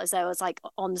of felt as though I was like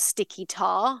on sticky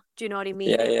tar. Do you know what I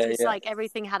mean? Like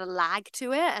everything had a lag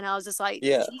to it, and I was just like,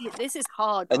 this is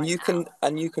hard. And you can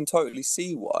totally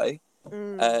see why.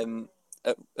 And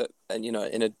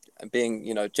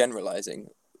being generalizing,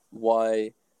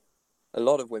 why a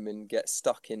lot of women get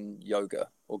stuck in yoga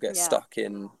or get stuck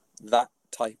in that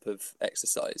type of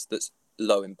exercise that's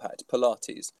low impact.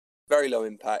 Pilates, very low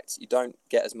impact. You don't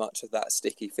get as much of that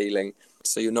sticky feeling,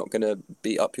 so you're not going to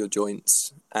beat up your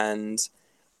joints, and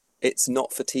it's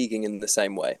not fatiguing in the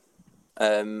same way.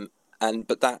 But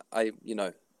that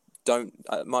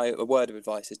my word of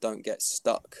advice is don't get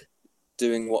stuck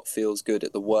doing what feels good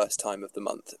at the worst time of the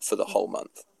month for the whole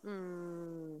month.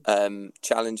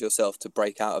 Challenge yourself to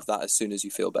break out of that as soon as you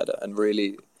feel better, and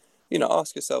really,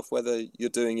 ask yourself whether you're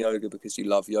doing yoga because you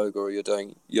love yoga or you're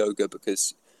doing yoga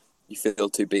because you feel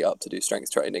too beat up to do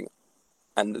strength training.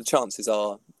 And the chances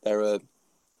are there are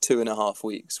 2.5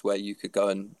 weeks where you could go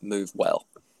and move well.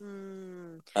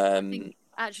 I think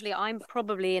actually I'm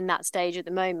probably in that stage at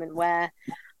the moment where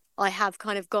I have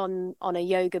kind of gone on a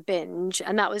yoga binge,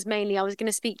 and that was mainly, I was going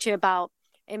to speak to you about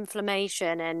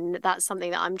inflammation, and that's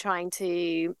something that I'm trying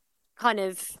to kind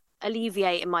of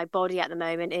alleviate in my body at the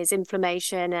moment, is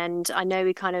inflammation. And I know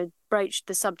we kind of broached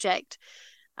the subject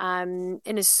in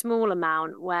a small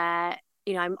amount where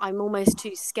I'm almost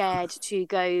too scared to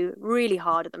go really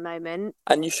hard at the moment.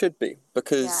 And you should be,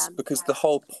 because the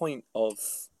whole point of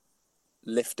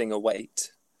lifting a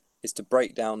weight is to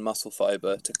break down muscle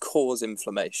fiber, to cause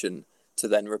inflammation, to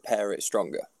then repair it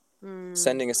stronger.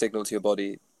 Sending a signal to your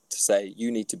body to say,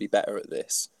 you need to be better at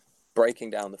this, breaking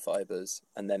down the fibers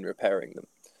and then repairing them.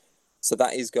 So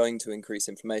that is going to increase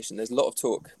inflammation. There's a lot of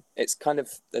talk. It's kind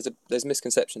of, there's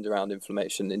misconceptions around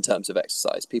inflammation in terms of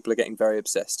exercise. People are getting very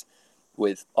obsessed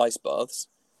with ice baths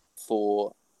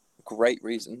for great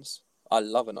reasons. I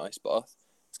love an ice bath.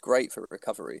 It's great for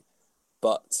recovery,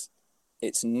 but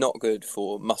it's not good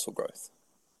for muscle growth.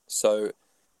 So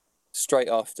straight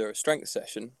after a strength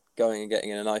session, going and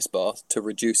getting in an ice bath to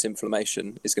reduce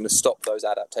inflammation is going to stop those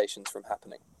adaptations from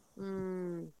happening.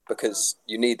 Because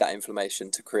you need that inflammation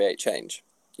to create change.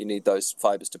 You need those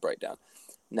fibers to break down.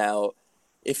 Now,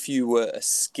 if you were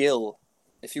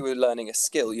learning a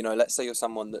skill, let's say you're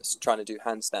someone that's trying to do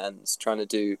handstands, trying to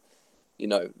do,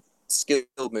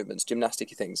 skilled movements,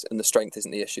 gymnastic things, and the strength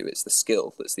isn't the issue, it's the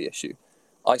skill that's the issue.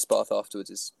 Ice bath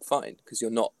afterwards is fine because you're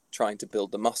not trying to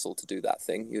build the muscle to do that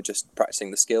thing. You're just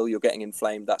practicing the skill. You're getting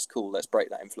inflamed. That's cool. Let's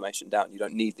break that inflammation down. You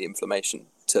don't need the inflammation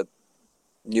to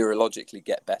neurologically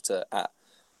get better at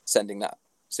sending that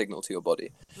signal to your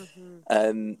body.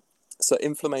 So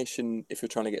inflammation, if you're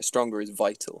trying to get stronger, is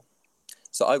vital.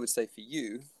 So I would say for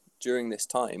you, during this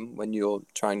time when you're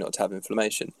trying not to have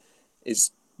inflammation,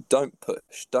 is don't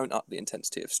push, don't up the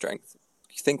intensity of strength.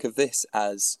 Think of this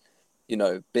as,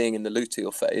 being in the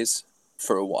luteal phase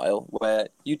for a while, where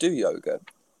you do yoga,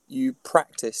 you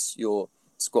practice your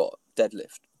squat,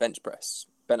 deadlift, bench press,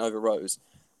 bent over rows,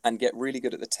 and get really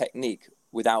good at the technique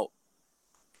without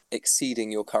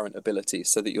exceeding your current ability,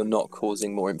 so that you're not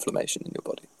causing more inflammation in your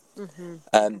body.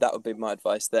 That would be my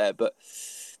advice there. But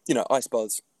ice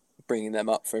baths, bringing them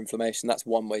up for inflammation, that's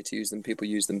one way to use them. People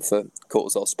use them for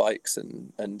cortisol spikes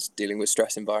and dealing with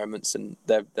stress environments, and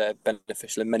they're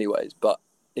beneficial in many ways. But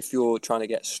if you're trying to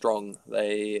get strong,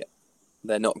 they're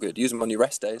not good. Use them on your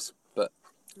rest days, but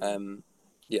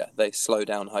they slow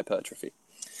down hypertrophy.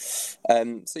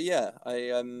 I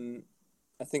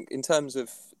think in terms of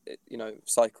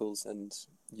cycles and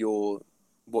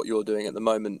what you're doing at the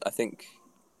moment, I think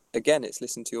again it's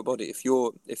listen to your body. If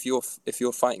you're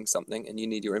fighting something and you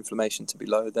need your inflammation to be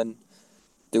low, then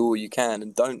do all you can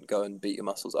and don't go and beat your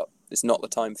muscles up. It's not the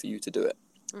time for you to do it.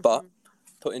 But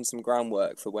put in some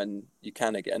groundwork for when you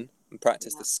can again, and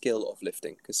practice the skill of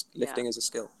lifting, because lifting is a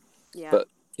skill. But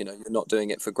you're not doing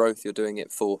it for growth, you're doing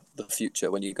it for the future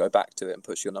when you go back to it and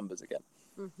push your numbers again.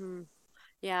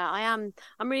 Yeah, I am.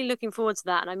 I'm really looking forward to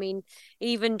that. And I mean,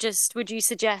 even just, would you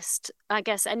suggest, I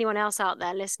guess, anyone else out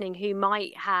there listening who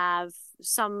might have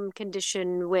some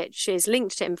condition which is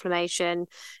linked to inflammation,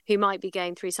 who might be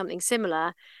going through something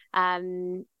similar,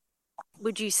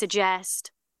 would you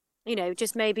suggest,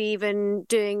 just maybe even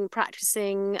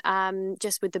practicing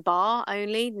just with the bar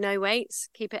only, no weights,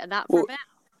 keep it at that for a bit?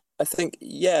 I think,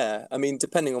 I mean,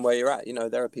 depending on where you're at,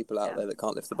 there are people out there that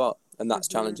can't lift the bar, and that's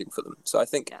challenging for them. So I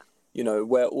think,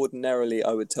 where ordinarily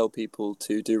I would tell people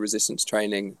to do resistance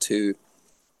training to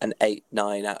an 8,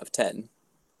 9 out of 10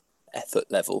 effort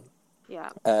level,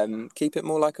 keep it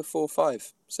more like a 4,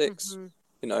 5, 6,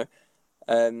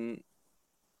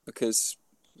 because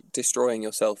destroying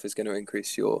yourself is going to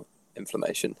increase your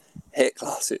inflammation. HIIT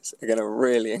classes are going to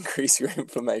really increase your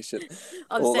inflammation.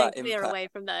 I'm staying clear away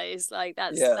from those. Like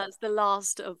that's the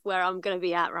last of where I'm going to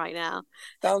be at right now.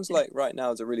 Sounds like right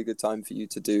now is a really good time for you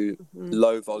to do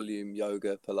low volume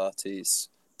yoga, Pilates,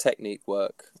 technique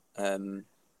work,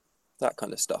 that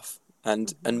kind of stuff,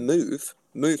 and move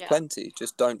plenty.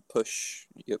 Just don't push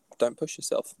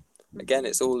yourself. Again,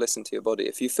 it's all listen to your body.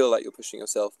 If you feel like you're pushing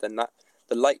yourself, then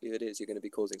the likelihood is you're going to be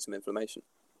causing some inflammation.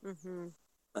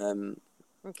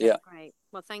 Great.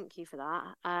 Well, thank you for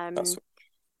that.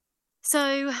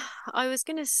 So I was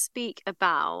going to speak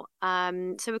about,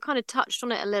 so we kind of touched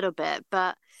on it a little bit,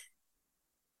 but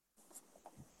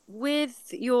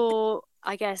with your,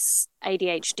 I guess,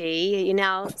 ADHD, you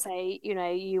now say,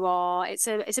 you are, it's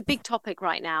a big topic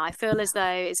right now. I feel as though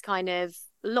it's kind of,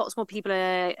 lots more people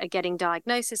are getting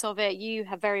diagnosis of it. You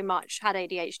have very much had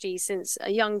ADHD since a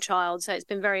young child, so it's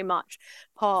been very much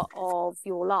part of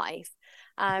your life.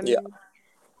 And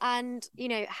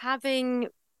having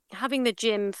the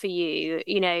gym for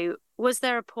you, was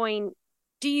there a point,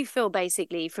 do you feel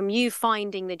basically from you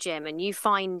finding the gym and you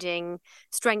finding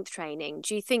strength training,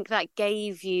 do you think that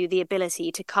gave you the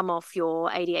ability to come off your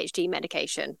ADHD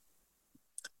medication?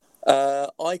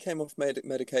 I came off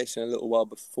medication a little while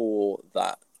before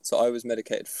that. So I was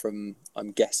medicated from,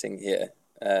 I'm guessing here,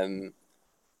 I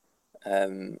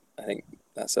think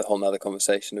that's a whole nother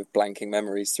conversation of blanking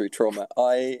memories through trauma.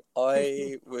 I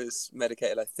was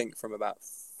medicated, I think, from about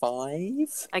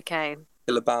 5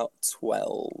 till about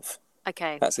 12.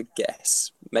 Okay. That's a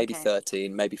guess. Maybe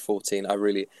 13, maybe 14.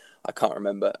 I can't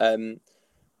remember.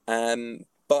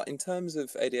 But in terms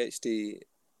of ADHD,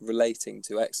 relating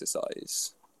to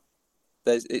exercise,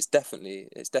 it's definitely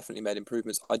made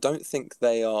improvements. I don't think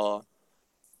they're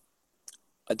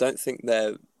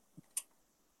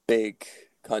big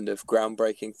kind of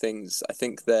groundbreaking things. I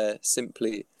think they're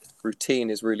simply, routine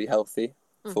is really healthy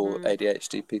for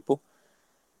ADHD people.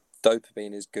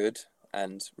 Dopamine is good,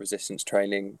 and resistance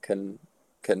training can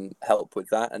help with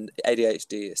that. And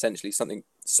ADHD, essentially, something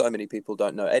so many people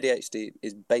don't know, ADHD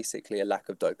is basically a lack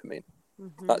of dopamine.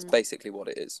 That's basically what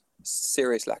it is.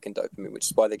 Serious lack in dopamine,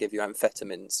 which is why they give you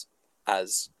amphetamines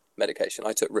as medication.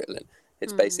 I took Ritalin.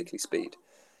 It's basically speed.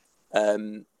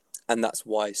 And that's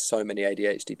why so many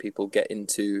ADHD people get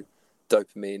into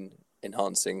dopamine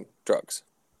enhancing drugs.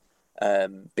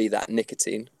 Be that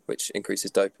nicotine, which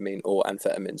increases dopamine, or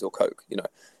amphetamines or coke,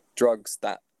 drugs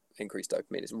that increase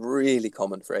dopamine. It's really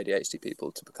common for ADHD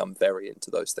people to become very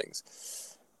into those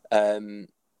things.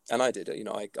 And I did it.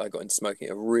 I got into smoking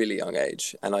at a really young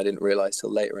age, and I didn't realize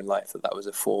till later in life that was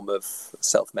a form of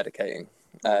self-medicating.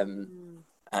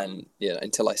 And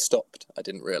until I stopped, I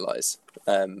didn't realize,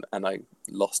 and I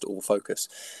lost all focus.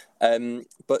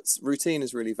 But routine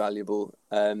is really valuable.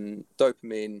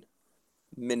 Dopamine,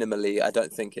 minimally, I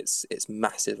don't think it's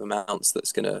massive amounts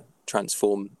that's going to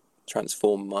transform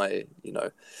my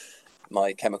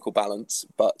my chemical balance,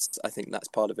 but I think that's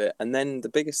part of it. And then the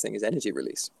biggest thing is energy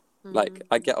release. Like,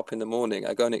 I get up in the morning,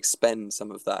 I go and expend some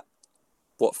of that,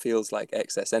 what feels like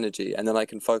excess energy, and then I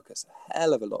can focus a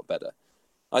hell of a lot better.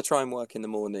 I try and work in the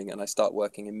morning, and I start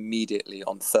working immediately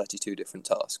on 32 different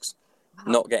tasks,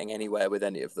 not getting anywhere with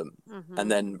any of them, and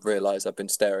then realize I've been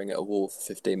staring at a wall for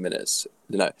 15 minutes.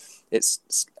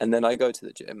 And then I go to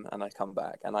the gym, and I come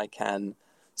back, and I can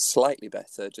slightly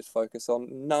better just focus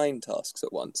on 9 tasks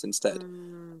at once instead.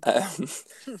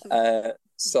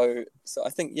 So I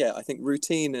think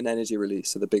routine and energy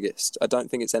release are the biggest. I don't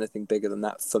think it's anything bigger than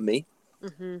that for me.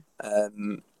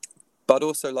 But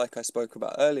also, like I spoke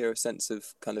about earlier, a sense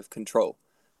of kind of control,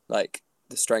 like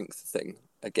the strength thing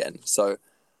again. So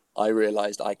I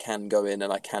realized I can go in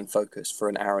and I can focus for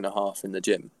an hour and a half in the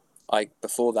gym.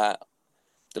 Before that,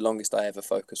 the longest I ever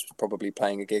focused was probably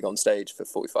playing a gig on stage for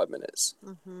 45 minutes.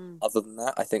 Other than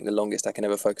that, I think the longest I can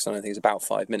ever focus on anything is about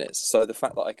 5 minutes. So the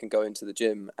fact that I can go into the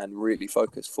gym and really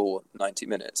focus for 90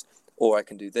 minutes, or I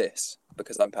can do this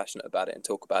because I'm passionate about it and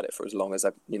talk about it for as long as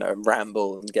I,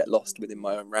 ramble and get lost within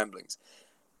my own ramblings.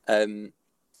 I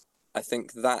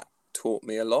think that taught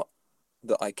me a lot,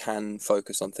 that I can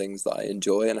focus on things that I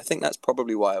enjoy. And I think that's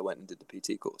probably why I went and did the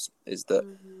PT course, is that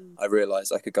I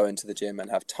realized I could go into the gym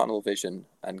and have tunnel vision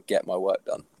and get my work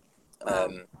done.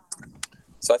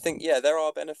 So I think, there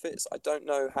are benefits. I don't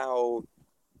know how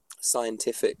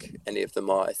scientific any of them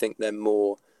are. I think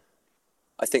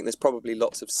there's probably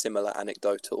lots of similar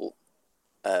anecdotal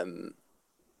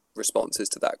responses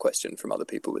to that question from other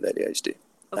people with ADHD.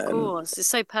 Of course, it's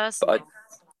so personal.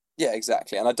 Yeah,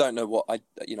 exactly. And I don't know what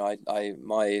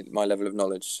my level of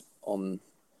knowledge on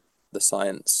the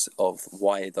science of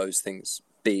why those things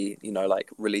be, like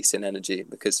releasing energy,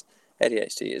 because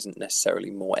ADHD isn't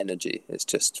necessarily more energy. It's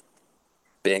just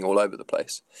being all over the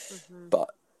place. But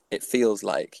it feels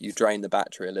like you drain the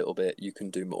battery a little bit, you can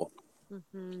do more.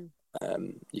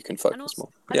 You can focus also,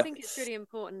 more. I think it's really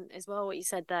important as well what you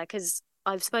said there, because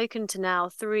I've spoken to now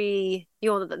 3,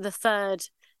 you're the third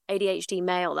ADHD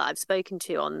male that I've spoken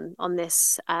to on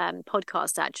this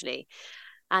podcast, actually.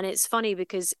 And it's funny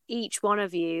because each one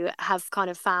of you have kind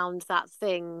of found that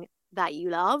thing that you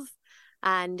love.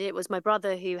 And it was my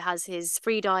brother who has his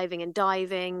free diving and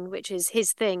diving, which is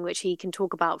his thing, which he can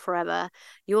talk about forever.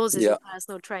 Yours is your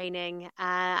personal training.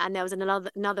 And there was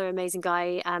another amazing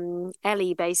guy,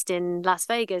 Ellie, based in Las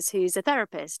Vegas, who's a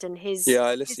therapist. And I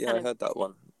heard that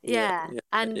one.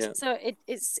 So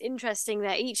it's interesting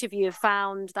that each of you have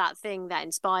found that thing that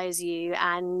inspires you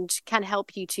and can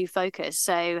help you to focus.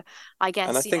 So I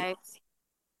guess,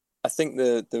 I think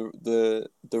the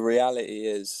reality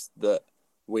is that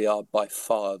we are by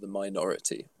far the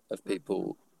minority of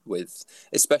people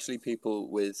especially people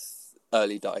with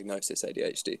early diagnosis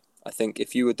ADHD. I think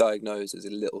if you were diagnosed as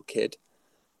a little kid,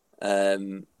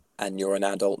 and you're an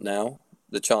adult now,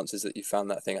 the chances that you found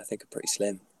that thing, I think, are pretty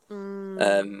slim.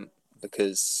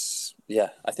 Because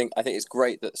I think it's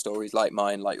great that stories like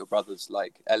mine, like your brother's,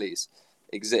 like Ellie's,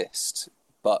 exist,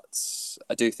 but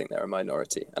I do think they're a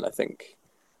minority, and I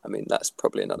mean that's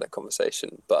probably another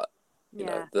conversation. But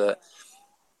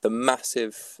the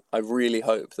massive, I really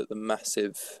hope that the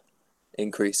massive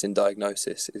increase in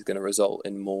diagnosis is going to result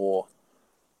in more,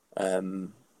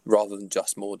 rather than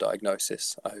just more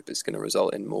diagnosis. I hope it's going to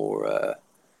result in more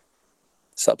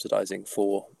subsidizing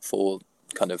for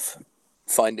kind of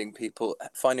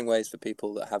finding ways for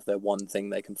people that have their one thing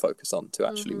they can focus on to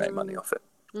actually make money off it.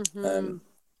 Yeah,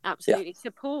 Absolutely.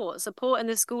 Support in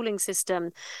the schooling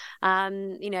system.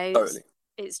 totally.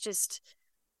 It's just,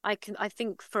 I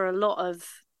think for a lot of,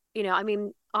 I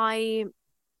mean,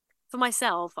 for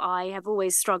myself, I have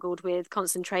always struggled with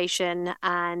concentration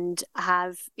and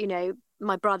have,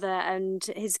 my brother and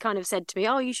he's kind of said to me,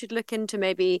 oh, you should look into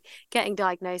maybe getting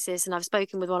diagnosis. And I've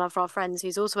spoken with one of our friends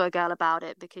who's also a girl about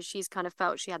it because she's kind of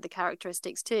felt she had the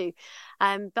characteristics too.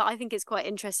 But I think it's quite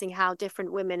interesting how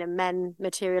different women and men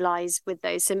materialize with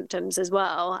those symptoms as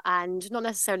well. And not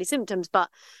necessarily symptoms,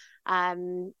 but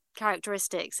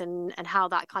characteristics and how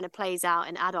that kind of plays out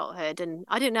in adulthood. And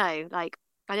I don't know, like,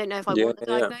 I don't know if I Yeah, want the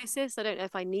yeah. diagnosis. I don't know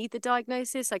if I need the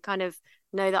diagnosis. I kind of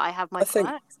know that I have my I think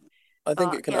quirks, I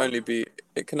think but yeah.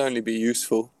 it can only be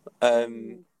useful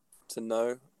Mm, to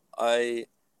know. I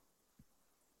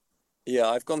Yeah,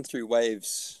 I've gone through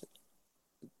waves.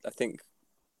 I think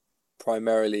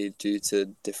primarily due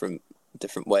to different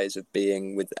ways of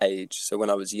being with age. So when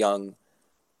I was young,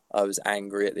 I was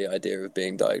angry at the idea of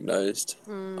being diagnosed.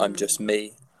 I'm mm, just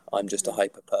me. I'm just a mm.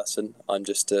 hyper person.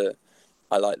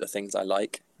 I like the things I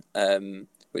like.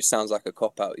 Which sounds like a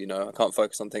cop out, I can't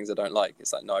focus on things I don't like.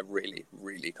 It's like, no, I really,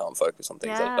 really can't focus on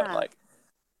things I don't Yeah. like.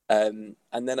 And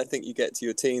then I think you get to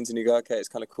your teens and you go, okay, it's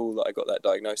kind of cool that I got that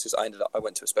diagnosis. I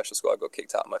went to a special school. I got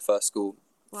kicked out of my first school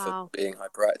for Wow. being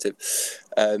hyperactive.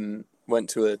 Went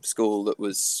to a school that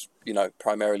was,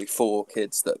 primarily for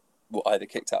kids that were either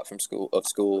kicked out from school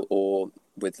or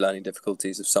with learning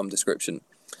difficulties of some description.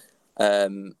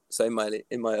 So in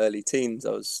my early teens,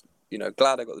 I was,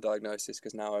 glad I got the diagnosis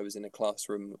because now I was in a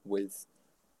classroom with,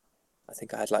 I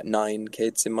think I had like 9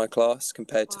 kids in my class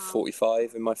compared to Wow.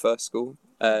 45 in my first school.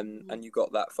 Mhm. And you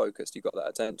got that focused, you got that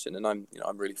attention, and I'm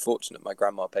really fortunate. My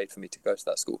grandma paid for me to go to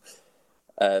that school,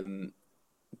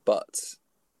 but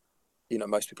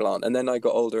most people aren't. And then I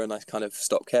got older and I kind of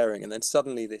stopped caring, and then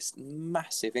suddenly this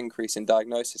massive increase in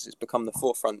diagnosis has become the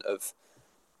forefront of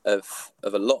a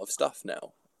lot of stuff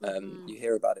now. Mhm. You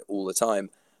hear about it all the time.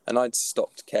 And I'd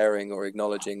stopped caring or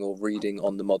acknowledging or reading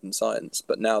on the modern science,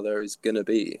 but now there is going to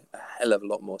be a hell of a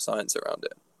lot more science around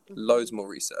it, loads Mhm. more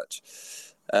research.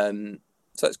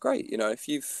 So it's great, if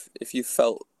you've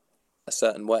felt a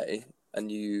certain way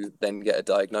and you then get a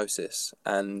diagnosis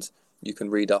and you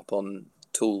can read up on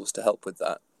tools to help with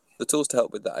that. The tools to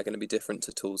help with that are going to be different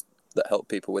to tools that help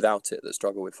people without it that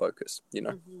struggle with focus.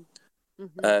 Mhm.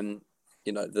 Mhm. Um,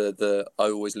 the I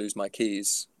always lose my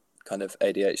keys kind of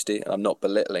ADHD, and I'm not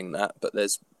belittling that, but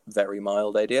there's very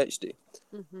mild ADHD.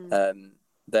 Mhm. Um,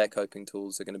 their coping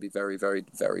tools are going to be very, very,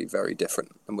 very, very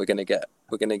different, and we're going to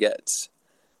get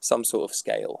some sort of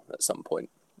scale at some point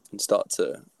and start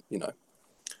to,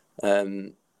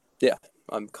 um, yeah.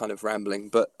 I'm kind of rambling,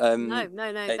 but No,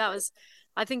 no, no. That was,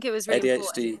 I think it was really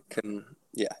important. ADHD can,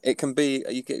 yeah, it can be.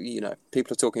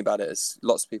 People are talking about it as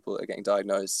lots of people that are getting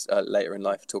diagnosed later in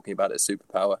life are talking about it as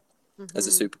superpower. As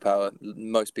a Mhm. superpower,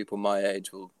 most people my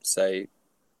age will say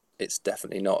it's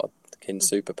definitely not a kin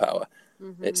Mhm. superpower.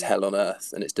 It's Mhm. hell on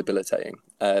earth and it's debilitating.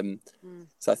 Mhm.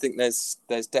 So I think there's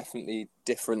definitely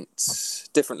different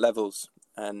levels,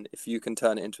 and if you can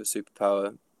turn it into a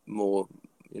superpower, more,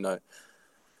 you know,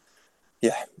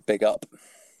 yeah, big up,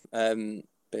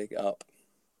 big up.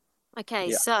 Okay,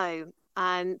 Yeah, so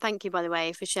thank you by the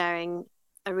way for sharing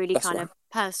a really that's kind right. of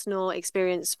personal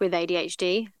experience with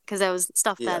ADHD because there was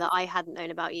stuff there Yeah, that I hadn't known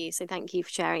about you. So thank you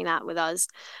for sharing that with us.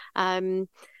 Um,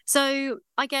 so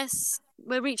I guess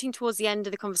we're reaching towards the end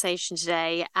of the conversation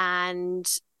today, and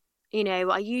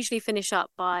I usually finish up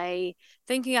by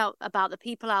thinking out about the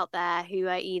people out there who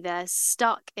are either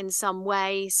stuck in some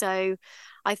way. So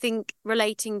I think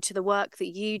relating to the work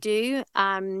that you do,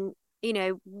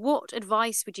 what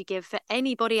advice would you give for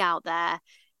anybody out there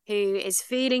who is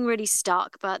feeling really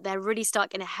stuck, but they're really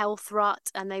stuck in a health rut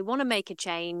and they want to make a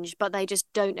change, but they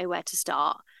just don't know where to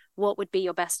start? What would be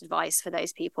your best advice for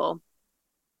those people?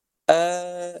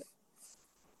 uh,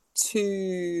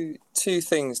 two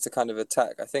things to kind of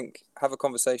attack. I think have a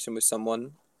conversation with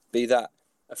someone, be that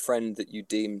a friend that you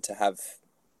deem to have.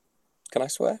 Can I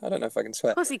swear? I don't know if I can Of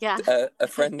swear. course you can. A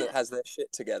friend that has their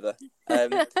shit together.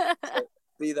 So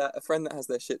be that a friend that has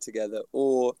their shit together,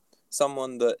 or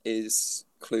someone that is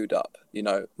clued up.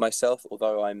 Myself,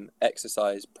 although I'm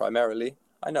exercise primarily,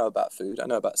 I know about food, I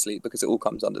know about sleep because it all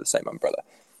comes under the same umbrella.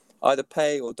 Either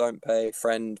pay or don't pay,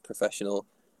 friend, professional,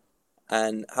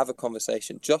 and have a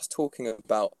conversation. Just talking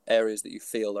about areas that you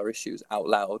feel are issues out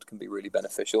loud can be really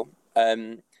beneficial.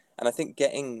 And I think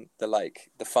getting the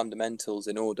fundamentals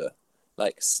in order,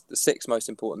 like the 6 most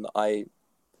important that I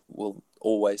will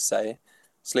always say: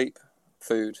 sleep,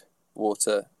 food,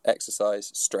 water,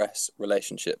 exercise, stress,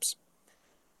 relationships.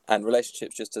 And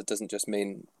relationships doesn't just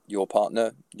mean your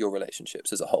partner, your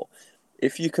relationships as a whole.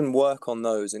 If you can work on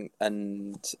those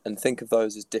and think of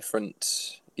those as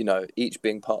different, each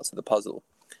being parts of the puzzle,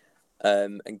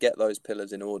 and get those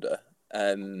pillars in order,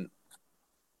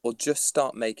 or just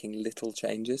start making little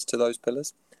changes to those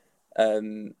pillars,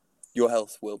 your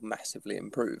health will massively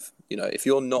improve. If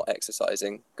you're not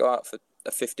exercising, go out for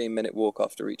a 15-minute walk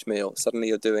after each meal. Suddenly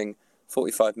you're doing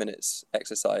 45 minutes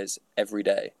exercise every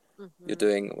day. You're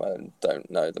doing, well,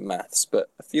 don't know the maths, but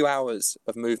a few hours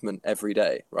of movement every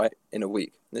day, right, in a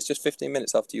week. And it's just 15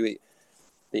 minutes after you eat.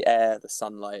 The air, the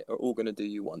sunlight are all going to do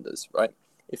you wonders, right?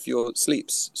 If your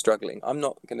sleep's struggling, I'm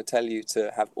not going to tell you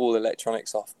to have all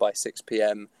electronics off by 6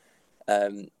 p.m.,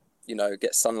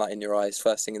 get sunlight in your eyes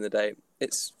first thing in the day.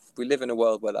 We live in a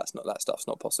world where that stuff's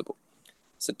not possible.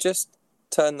 So just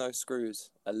turn those screws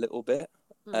a little bit,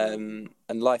 and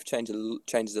life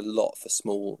changes a lot for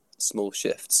small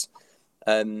shifts.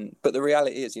 But the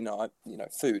reality is,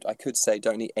 food. I could say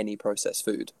don't eat any processed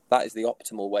food. That is the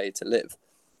optimal way to live.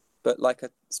 But like I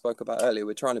spoke about earlier,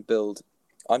 I'm trying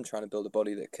to build a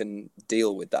body that can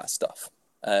deal with that stuff.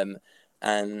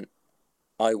 And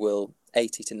I will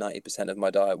 80 to 90% of my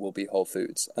diet will be whole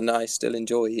foods, and I still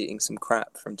enjoy eating some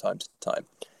crap from time to time.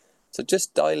 So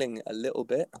just dialing a little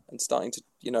bit and starting to,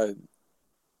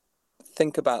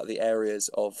 think about the areas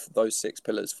of those 6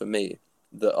 pillars for me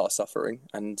that are suffering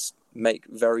and make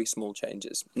very small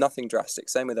changes. Nothing drastic.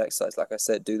 Same with exercise. Like I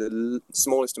said, do the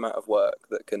smallest amount of work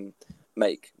that can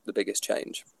make the biggest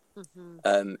change.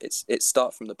 It's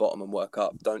start from the bottom and work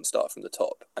up. Don't start from the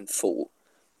top and fall.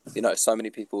 So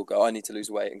many people go, I need to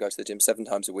lose weight and go to the gym 7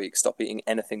 times a week, stop eating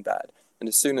anything bad. And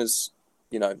as soon as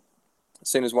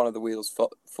one of the wheels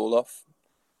fall off,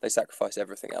 they sacrifice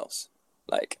everything else.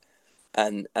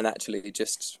 And actually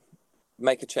just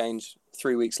make a change.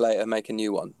 3 weeks later, make a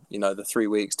new one. The 3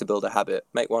 weeks to build a habit.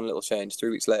 Make one little change. 3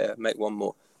 weeks later, make one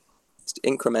more. It's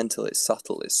incremental, it's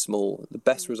subtle, it's small. The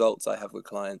best results I have with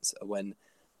clients are when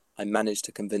I manage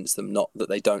to convince them not that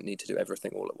they don't need to do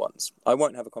everything all at once. I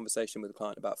won't have a conversation with a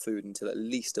client about food until at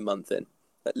least a month in,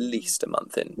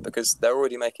 because they're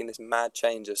already making this mad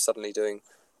change of suddenly doing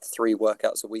 3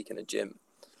 workouts a week in a gym.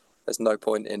 There's no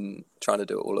point in trying to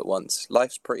do it all at once.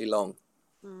 Life's pretty long.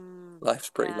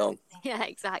 Long. Yeah,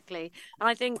 exactly. And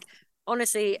I think,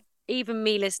 honestly, even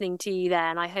me listening to you there,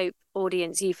 and I hope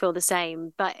audience you feel the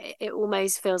same, but it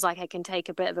almost feels like I can take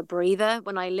a bit of a breather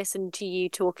when I listen to you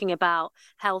talking about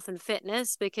health and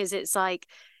fitness, because it's like,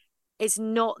 it's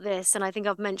not this, and I think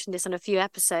I've mentioned this on a few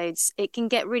episodes, it can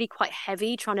get really quite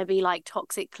heavy trying to be like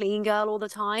toxic clean girl all the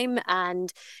time.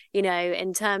 And,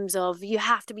 in terms of you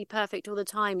have to be perfect all the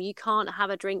time, you can't have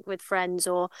a drink with friends,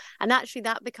 and actually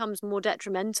that becomes more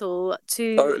detrimental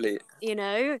to, Totally.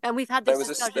 and we've had this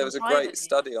discussion there was a great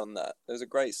study on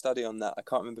that. I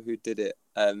can't remember who did it.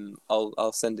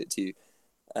 I'll send it to you.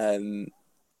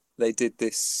 They did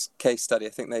this case study. I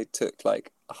think they took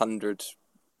like 100.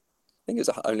 I think it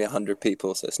was only 100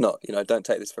 people, so it's not, don't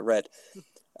take this for red.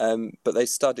 But they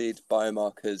studied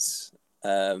biomarkers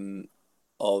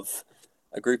of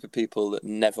a group of people that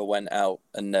never went out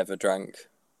and never drank,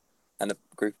 and a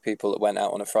group of people that went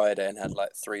out on a Friday and had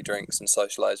like 3 drinks and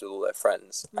socialised with all their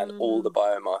friends. And all the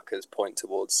biomarkers point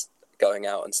towards going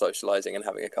out and socialising and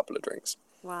having a couple of drinks.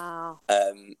 Wow.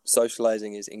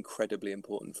 Socialising is incredibly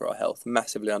important for our health,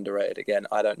 massively underrated. Again,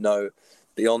 I don't know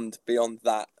beyond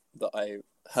that I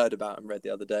heard about and read the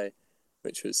other day,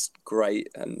 which was great,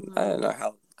 and I don't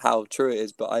know how true it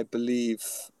is, but I believe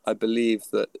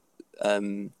that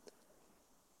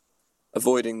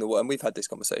avoiding and we've had this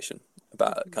conversation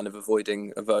about kind of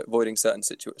avoiding certain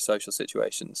social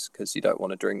situations because you don't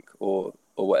want to drink or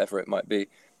whatever it might be.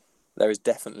 There is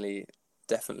definitely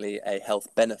a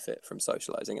health benefit from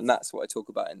socializing, and that's what I talk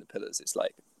about in the pillars. It's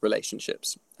like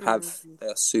relationships they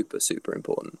are super, super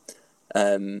important.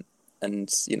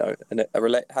 And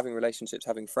having relationships,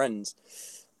 having friends,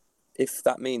 if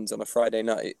that means on a Friday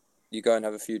night you go and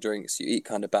have a few drinks, you eat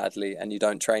kind of badly, and you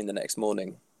don't train the next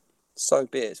morning, so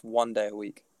be it. It's 1 day a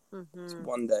week. It's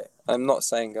 1 day. I'm not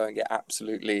saying go and get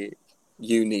absolutely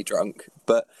uni drunk,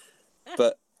 but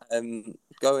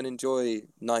go and enjoy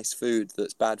nice food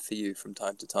that's bad for you from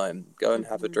time to time. Go and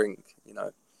have a drink,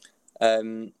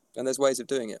 and there's ways of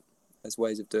doing it.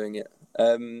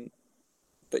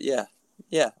 But yeah,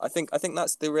 I think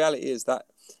that's the reality, is that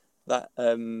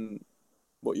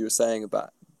what you were saying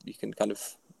about you can kind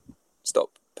of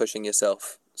stop pushing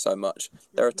yourself so much.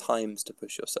 There are times to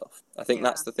push yourself. I think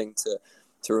that's the thing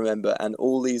to remember. And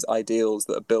all these ideals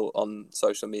that are built on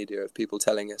social media of people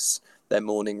telling us their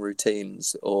morning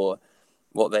routines or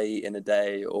what they eat in a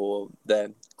day or their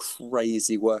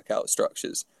crazy workout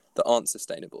structures that aren't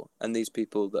sustainable. And these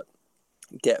people that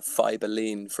get fiber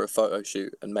lean for a photo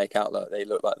shoot and make out like they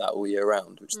look like that all year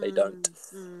round, which they don't.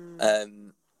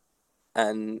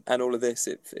 And all of this,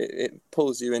 it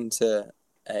pulls you into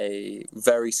a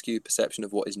very skewed perception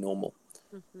of what is normal.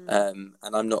 And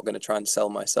I'm not going to try and sell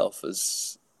myself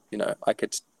as, you know, I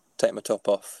could take my top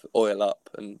off, oil up,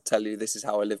 and tell you this is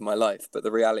how I live my life. But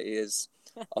the reality is,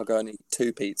 I'll go and eat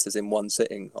 2 pizzas in one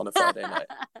sitting on a Friday night.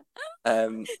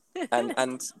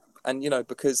 And you know,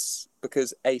 because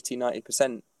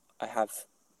 80-90% I have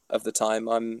of the time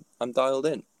I'm dialed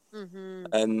in.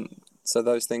 And so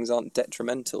those things aren't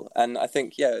detrimental. And I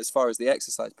think, yeah, as far as the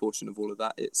exercise portion of all of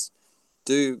that, it's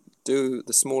do the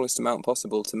smallest amount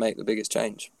possible to make the biggest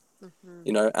change.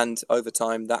 You know, and over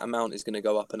time that amount is going to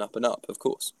go up and up and up, of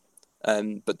course.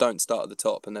 But don't start at the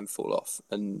top and then fall off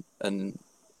and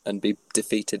be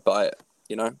defeated by it,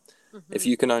 you know. If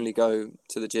you can only go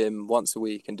to the gym once a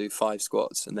week and do 5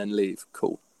 squats and then leave,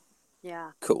 cool.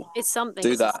 Yeah. Cool. It's something. Do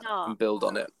it's that and build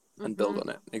on it. And build on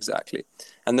it. Exactly.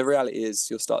 And the reality is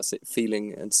you'll start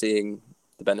feeling and seeing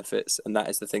the benefits, and that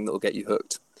is the thing that will get you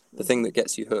hooked. The thing that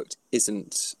gets you hooked is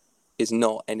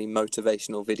not any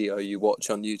motivational video you watch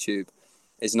on YouTube.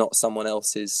 Is not someone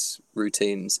else's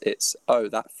routines. It's, oh,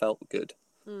 that felt good.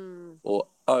 Or,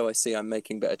 oh, I see I'm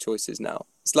making better choices now.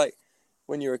 It's like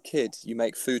when you're a kid, you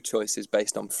make food choices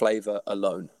based on flavour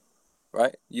alone,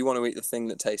 right? You want to eat the thing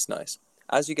that tastes nice.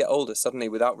 As you get older, suddenly,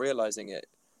 without realising it,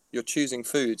 you're choosing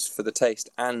foods for the taste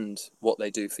and what they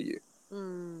do for you.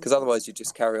 Because otherwise you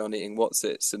just carry on eating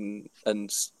Wotsits and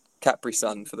Capri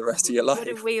Sun for the rest of your life.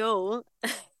 Wouldn't we all?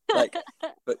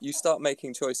 But you start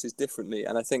making choices differently.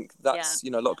 And I think that's,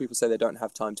 you know, a lot of people say they don't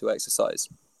have time to exercise.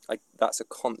 Like, that's a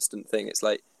constant thing. It's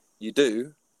like, you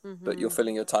do, but you're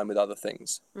filling your time with other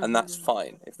things. And that's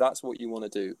fine if that's what you want to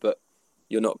do, but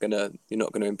you're not gonna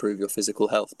improve your physical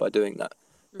health by doing that.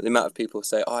 But the amount of people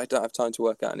say, oh, I don't have time to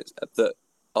work out, and it's that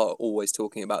are always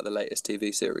talking about the latest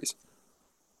TV series.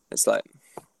 It's like,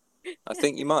 I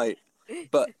think you might,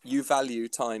 but you value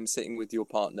time sitting with your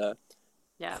partner,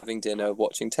 having dinner,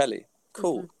 watching telly.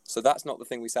 Cool. So that's not the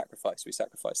thing we sacrifice. We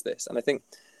sacrifice this. And I think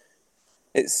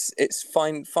it's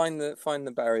find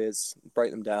the barriers,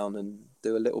 break them down, and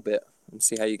do a little bit and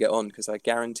see how you get on. Because I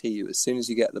guarantee you, as soon as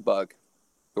you get the bug,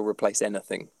 you'll replace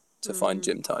anything to find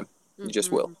gym time. You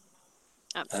just will.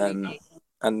 Absolutely.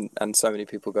 And so many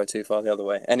people go too far the other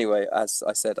way. Anyway, as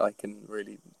I said, I can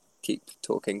really keep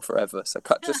talking forever, so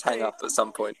just hang up at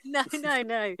some point. No.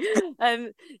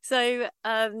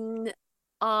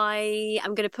 I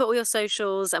am going to put all your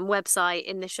socials and website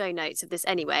in the show notes of this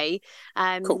anyway.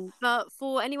 Cool. But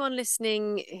for anyone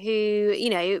listening who, you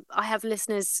know, I have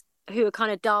listeners who are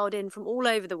kind of dialed in from all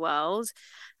over the world.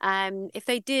 If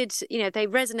they did, you know, they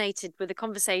resonated with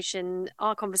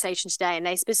our conversation today, and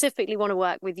they specifically want to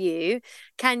work with you,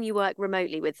 can you work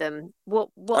remotely with them? What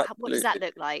does that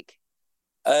look like?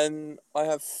 I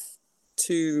have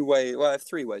 3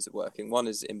 ways of working. One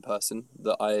is in person,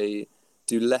 that I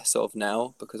do less of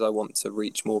now because I want to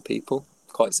reach more people,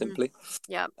 quite simply.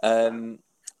 Yeah. And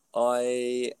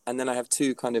then I have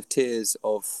 2 kind of tiers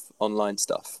of online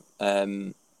stuff.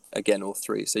 Again, or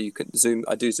 3. So you can Zoom.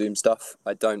 I do Zoom stuff.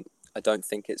 I don't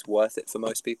think it's worth it for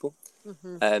most people.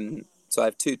 So I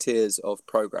have 2 tiers of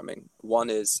programming. One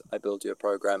is I build you a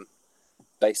program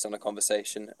based on a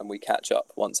conversation, and we catch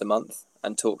up once a month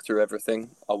and talk through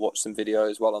everything. I'll watch some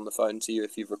videos while on the phone to you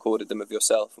if you've recorded them of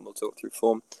yourself, and we'll talk through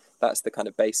form. That's the kind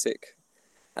of basic.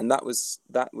 And that was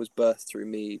birthed through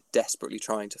me desperately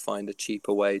trying to find a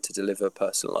cheaper way to deliver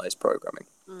personalized programming.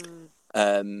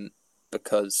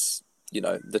 Because, you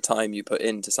know, the time you put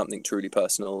into something truly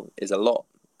personal is a lot.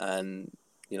 And,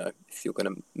 you know, if you're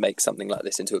going to make something like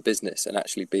this into a business and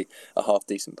actually be a half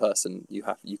decent person, you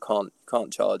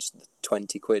can't charge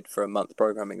 20 quid for a month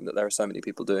programming that there are so many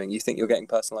people doing. You think you're getting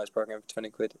personalized programming for 20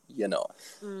 quid? You're not.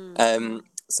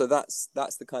 So that's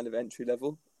the kind of entry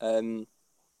level.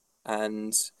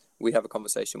 And we have a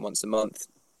conversation once a month,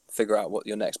 figure out what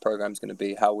your next program is going to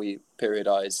be, how we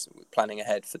periodize, planning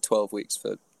ahead for 12 weeks,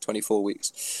 for 24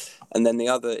 weeks. And then the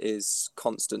other is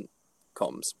constant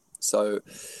comms. So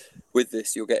with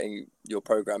this, you're getting your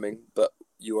programming, but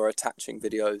you are attaching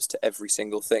videos to every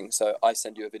single thing. So I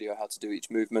send you a video how to do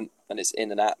each movement, and it's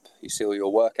in an app. You see all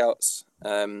your workouts.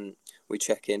 We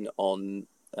check in on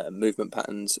movement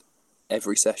patterns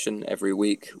every session, every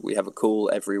week. We have a call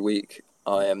every week.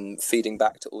 I am feeding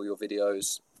back to all your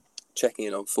videos, checking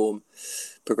in on form,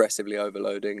 progressively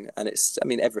overloading. And it's, I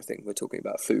mean, everything. We're talking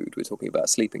about food. We're talking about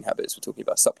sleeping habits. We're talking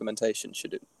about supplementation,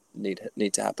 should it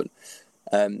need to happen.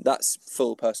 That's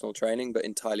full personal training, but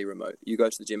entirely remote. You go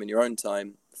to the gym in your own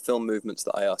time, film movements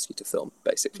that I ask you to film,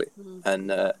 basically,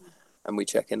 and we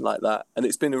check in like that. And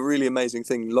it's been a really amazing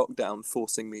thing, lockdown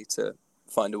forcing me to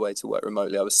find a way to work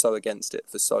remotely. I was so against it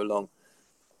for so long.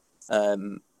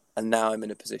 And now I'm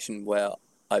in a position where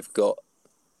I've got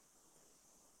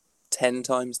 10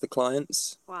 times the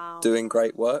clients doing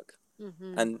great work.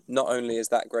 And not only is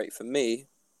that great for me,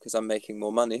 because I'm making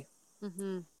more money,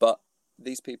 but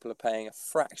these people are paying a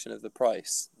fraction of the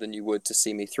price than you would to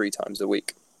see me 3 times a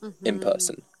week in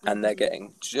person. And they're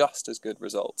getting just as good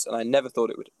results. And I never thought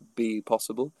it would be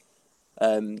possible.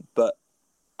 But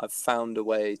I've found a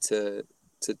way to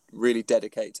really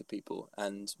dedicate to people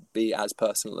and be as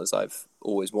personal as I've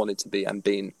always wanted to be, and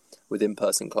been with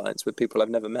in-person clients with people I've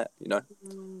never met, you know.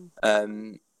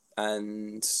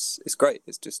 And it's great.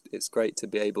 It's great to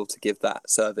be able to give that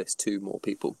service to more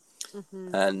people.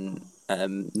 And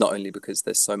not only because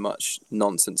there's so much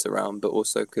nonsense around, but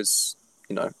also because,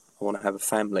 you know, I want to have a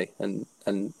family and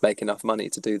make enough money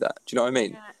to do that. Do you know what I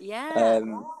mean? Yeah.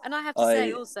 And I have to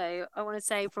say also, I want to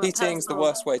say from PTing is the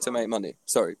worst way to make money.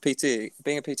 Sorry,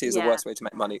 being a PT is the worst way to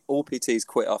make money. All PTs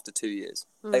quit after 2 years.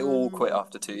 They all quit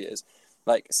after 2 years.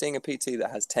 Like, seeing a PT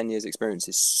that has 10 years experience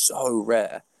is so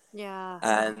rare. Yeah.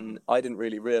 And I didn't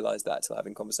really realise that till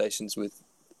having conversations with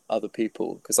other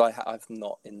people, because I'm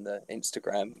not in the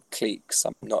Instagram cliques.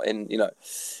 I'm not in, you know,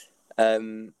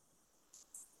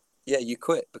 yeah, you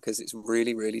quit because it's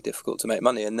really, really difficult to make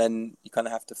money. And then you kind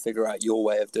of have to figure out your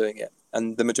way of doing it.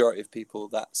 And the majority of people,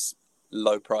 that's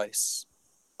low price,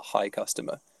 high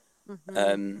customer.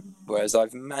 Whereas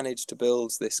I've managed to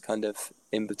build this kind of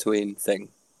in-between thing,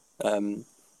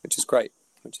 which is great,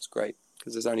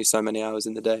 because there's only so many hours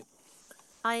in the day.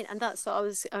 And that's what I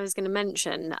was going to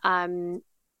mention.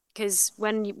 Because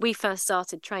when we first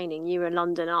started training, you were in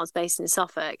London, I was based in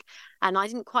Suffolk, and I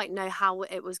didn't quite know how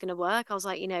it was going to work. I was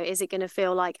like, you know, is it going to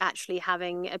feel like actually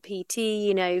having a PT?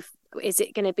 You know, is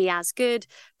it going to be as good?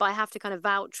 But I have to kind of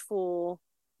vouch for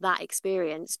that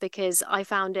experience because I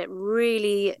found it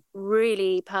really,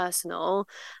 really personal.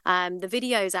 The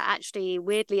videos are actually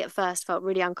weirdly at first felt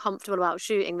really uncomfortable about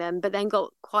shooting them, but then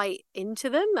got quite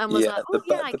into them and was like, oh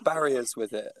yeah. The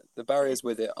barriers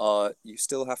with it are you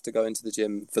still have to go into the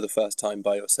gym for the first time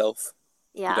by yourself.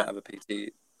 Yeah. You don't have a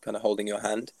PT kind of holding your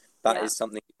hand. That is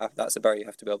something that's a barrier you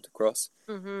have to be able to cross.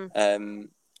 And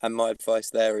my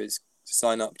advice there is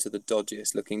sign up to the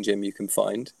dodgiest looking gym you can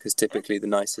find, because typically the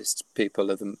nicest people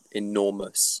are the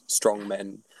enormous strong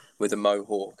men with a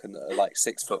mohawk and are like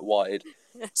 6 foot wide.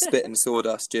 Spit and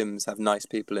sawdust gyms have nice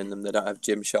people in them. They don't have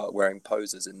Gymshark wearing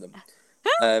posers in them.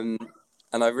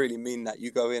 And I really mean that.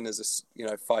 You go in as a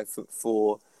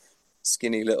 5'4"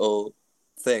 skinny little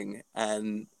thing,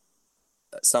 and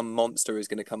some monster is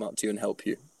going to come up to you and help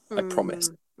you. I promise.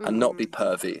 And not be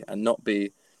pervy, and not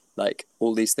be like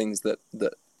all these things that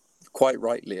quite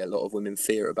rightly a lot of women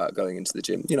fear about going into the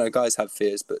gym. You know, guys have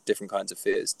fears, but different kinds of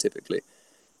fears typically.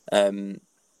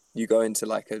 You go into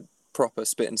like a proper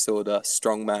spit and sawdust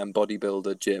strongman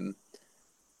bodybuilder gym,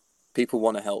 people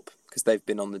want to help because they've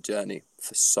been on the journey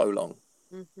for so long.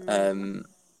 And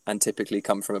typically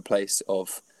come from a place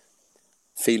of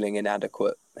feeling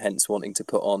inadequate, hence wanting to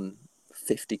put on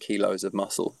 50 kilos of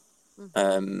muscle.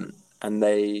 And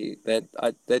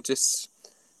they're just,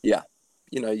 yeah,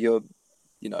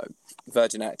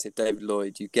 Virgin Active, David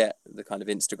Lloyd, you get the kind of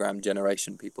Instagram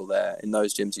generation people there. In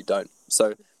those gyms you don't.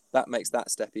 So that makes that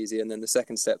step easy. And then the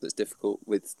second step that's difficult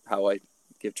with how I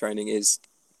give training is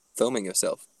filming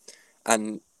yourself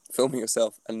and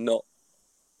not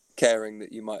caring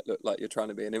that you might look like you're trying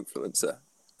to be an influencer.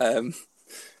 And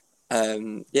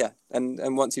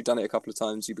once you've done it a couple of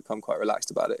times, you become quite relaxed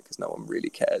about it because no one really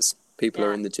cares. People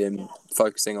are in the gym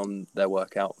focusing on their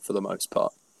workout for the most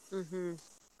part.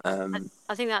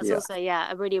 I think that's also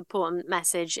a really important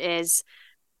message is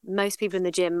most people in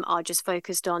the gym are just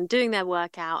focused on doing their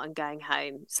workout and going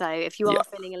home. So if you are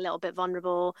feeling a little bit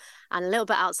vulnerable and a little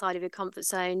bit outside of your comfort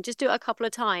zone, just do it a couple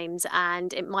of times,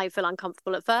 and it might feel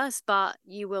uncomfortable at first, but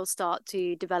you will start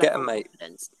to develop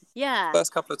confidence. Yeah.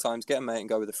 First couple of times, get a mate and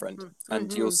go with a friend,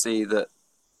 and you'll see that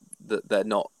they're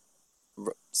not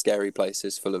scary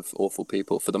places full of awful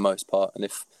people for the most part. And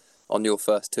if on your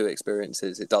first 2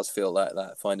 experiences it does feel like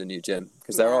that, find a new gym,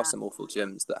 because there are some awful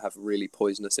gyms that have really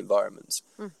poisonous environments.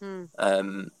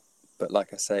 But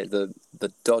like I say, the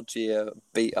dodgier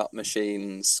beat up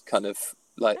machines, kind of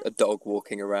like a dog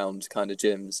walking around kind of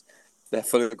gyms, they're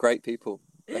full of great people.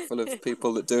 They're full of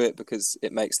people that do it because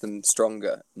it makes them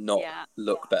stronger, not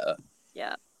look better.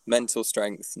 Mental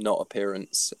strength, not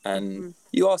appearance. And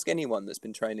you ask anyone that's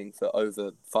been training for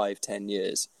over 5-10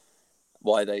 years,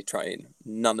 why they train,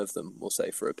 none of them will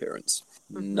say for appearance.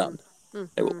 None.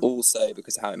 They will Mm-hmm. all say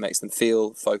because of how it makes them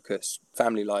feel, focus,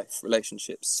 family life,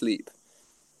 relationships, sleep.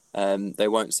 They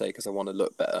won't say because I want to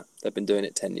look better. They've been doing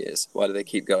it 10 years. Why do they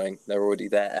keep going? They're already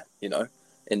there, you know,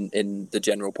 in the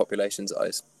general population's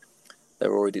eyes.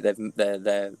 They're already they're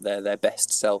their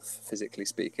best self, physically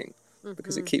speaking,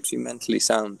 because it keeps you mentally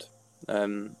sound.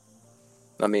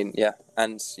 I mean, yeah,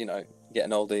 and you know,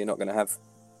 getting older, you're not going to have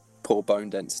poor bone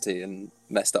density and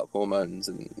messed up hormones,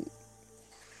 and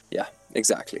yeah,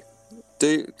 exactly.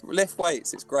 Do lift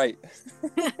weights; it's great.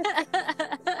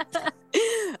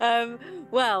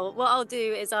 Well, what I'll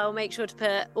do is I'll make sure to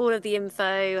put all of the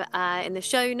info in the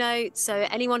show notes. So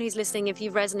anyone who's listening, if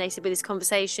you've resonated with this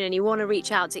conversation and you want to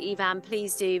reach out to Ivan,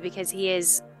 please do, because he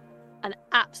is an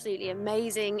absolutely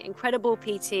amazing, incredible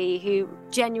PT who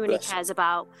genuinely cares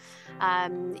about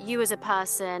you as a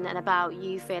person and about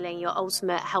you feeling your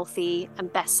ultimate healthy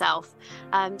and best self.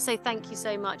 So thank you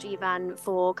so much, Ivan,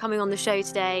 for coming on the show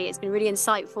today. It's been really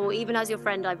insightful. Even as your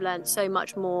friend, I've learned so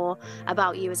much more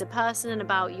about you as a person and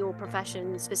about your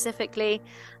profession specifically.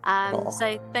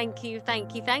 So thank you.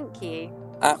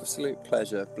 Absolute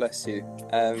pleasure. Bless you.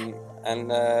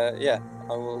 Yeah,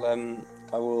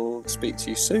 I will speak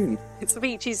to you soon.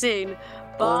 Speak to you soon.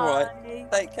 Bye. All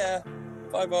right. Take care.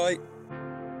 Bye-bye.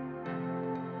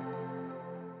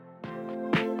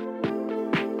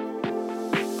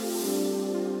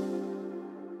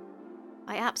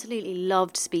 I absolutely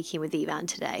loved speaking with Ivan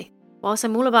today. Whilst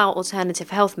I'm all about alternative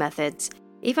health methods,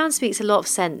 Ivan speaks a lot of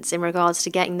sense in regards to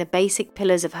getting the basic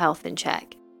pillars of health in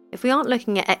check. If we aren't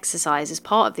looking at exercise as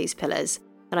part of these pillars,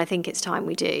 then I think it's time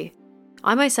we do.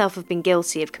 I myself have been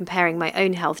guilty of comparing my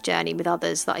own health journey with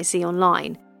others that I see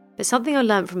online, but something I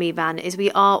learned from Ivan is we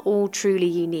are all truly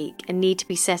unique and need to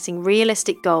be setting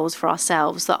realistic goals for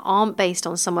ourselves that aren't based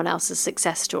on someone else's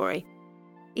success story.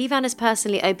 Ivan has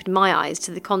personally opened my eyes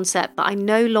to the concept that I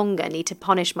no longer need to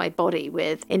punish my body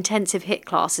with intensive HIIT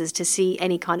classes to see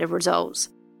any kind of results.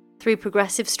 Through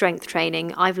progressive strength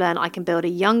training, I've learned I can build a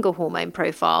younger hormone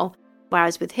profile,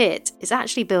 whereas with HIIT, it's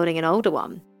actually building an older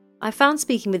one. I found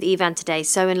speaking with Ivan today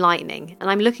so enlightening, and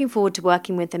I'm looking forward to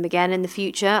working with him again in the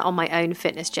future on my own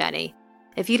fitness journey.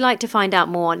 If you'd like to find out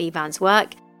more on Ivan's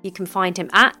work, you can find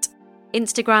him at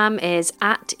Instagram is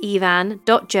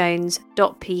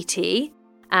 @ivan.jones.pt,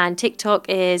 and TikTok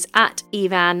is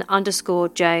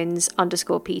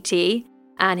 @Ivan_Jones_PT,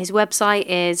 and his website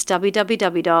is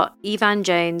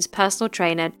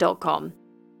www.ivanjonespersonaltrainer.com.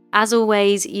 As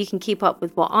always, you can keep up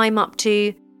with what I'm up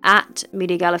to at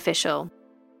Moody Girl Official.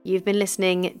 You've been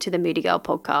listening to the Moody Girl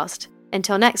podcast.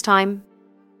 Until next time.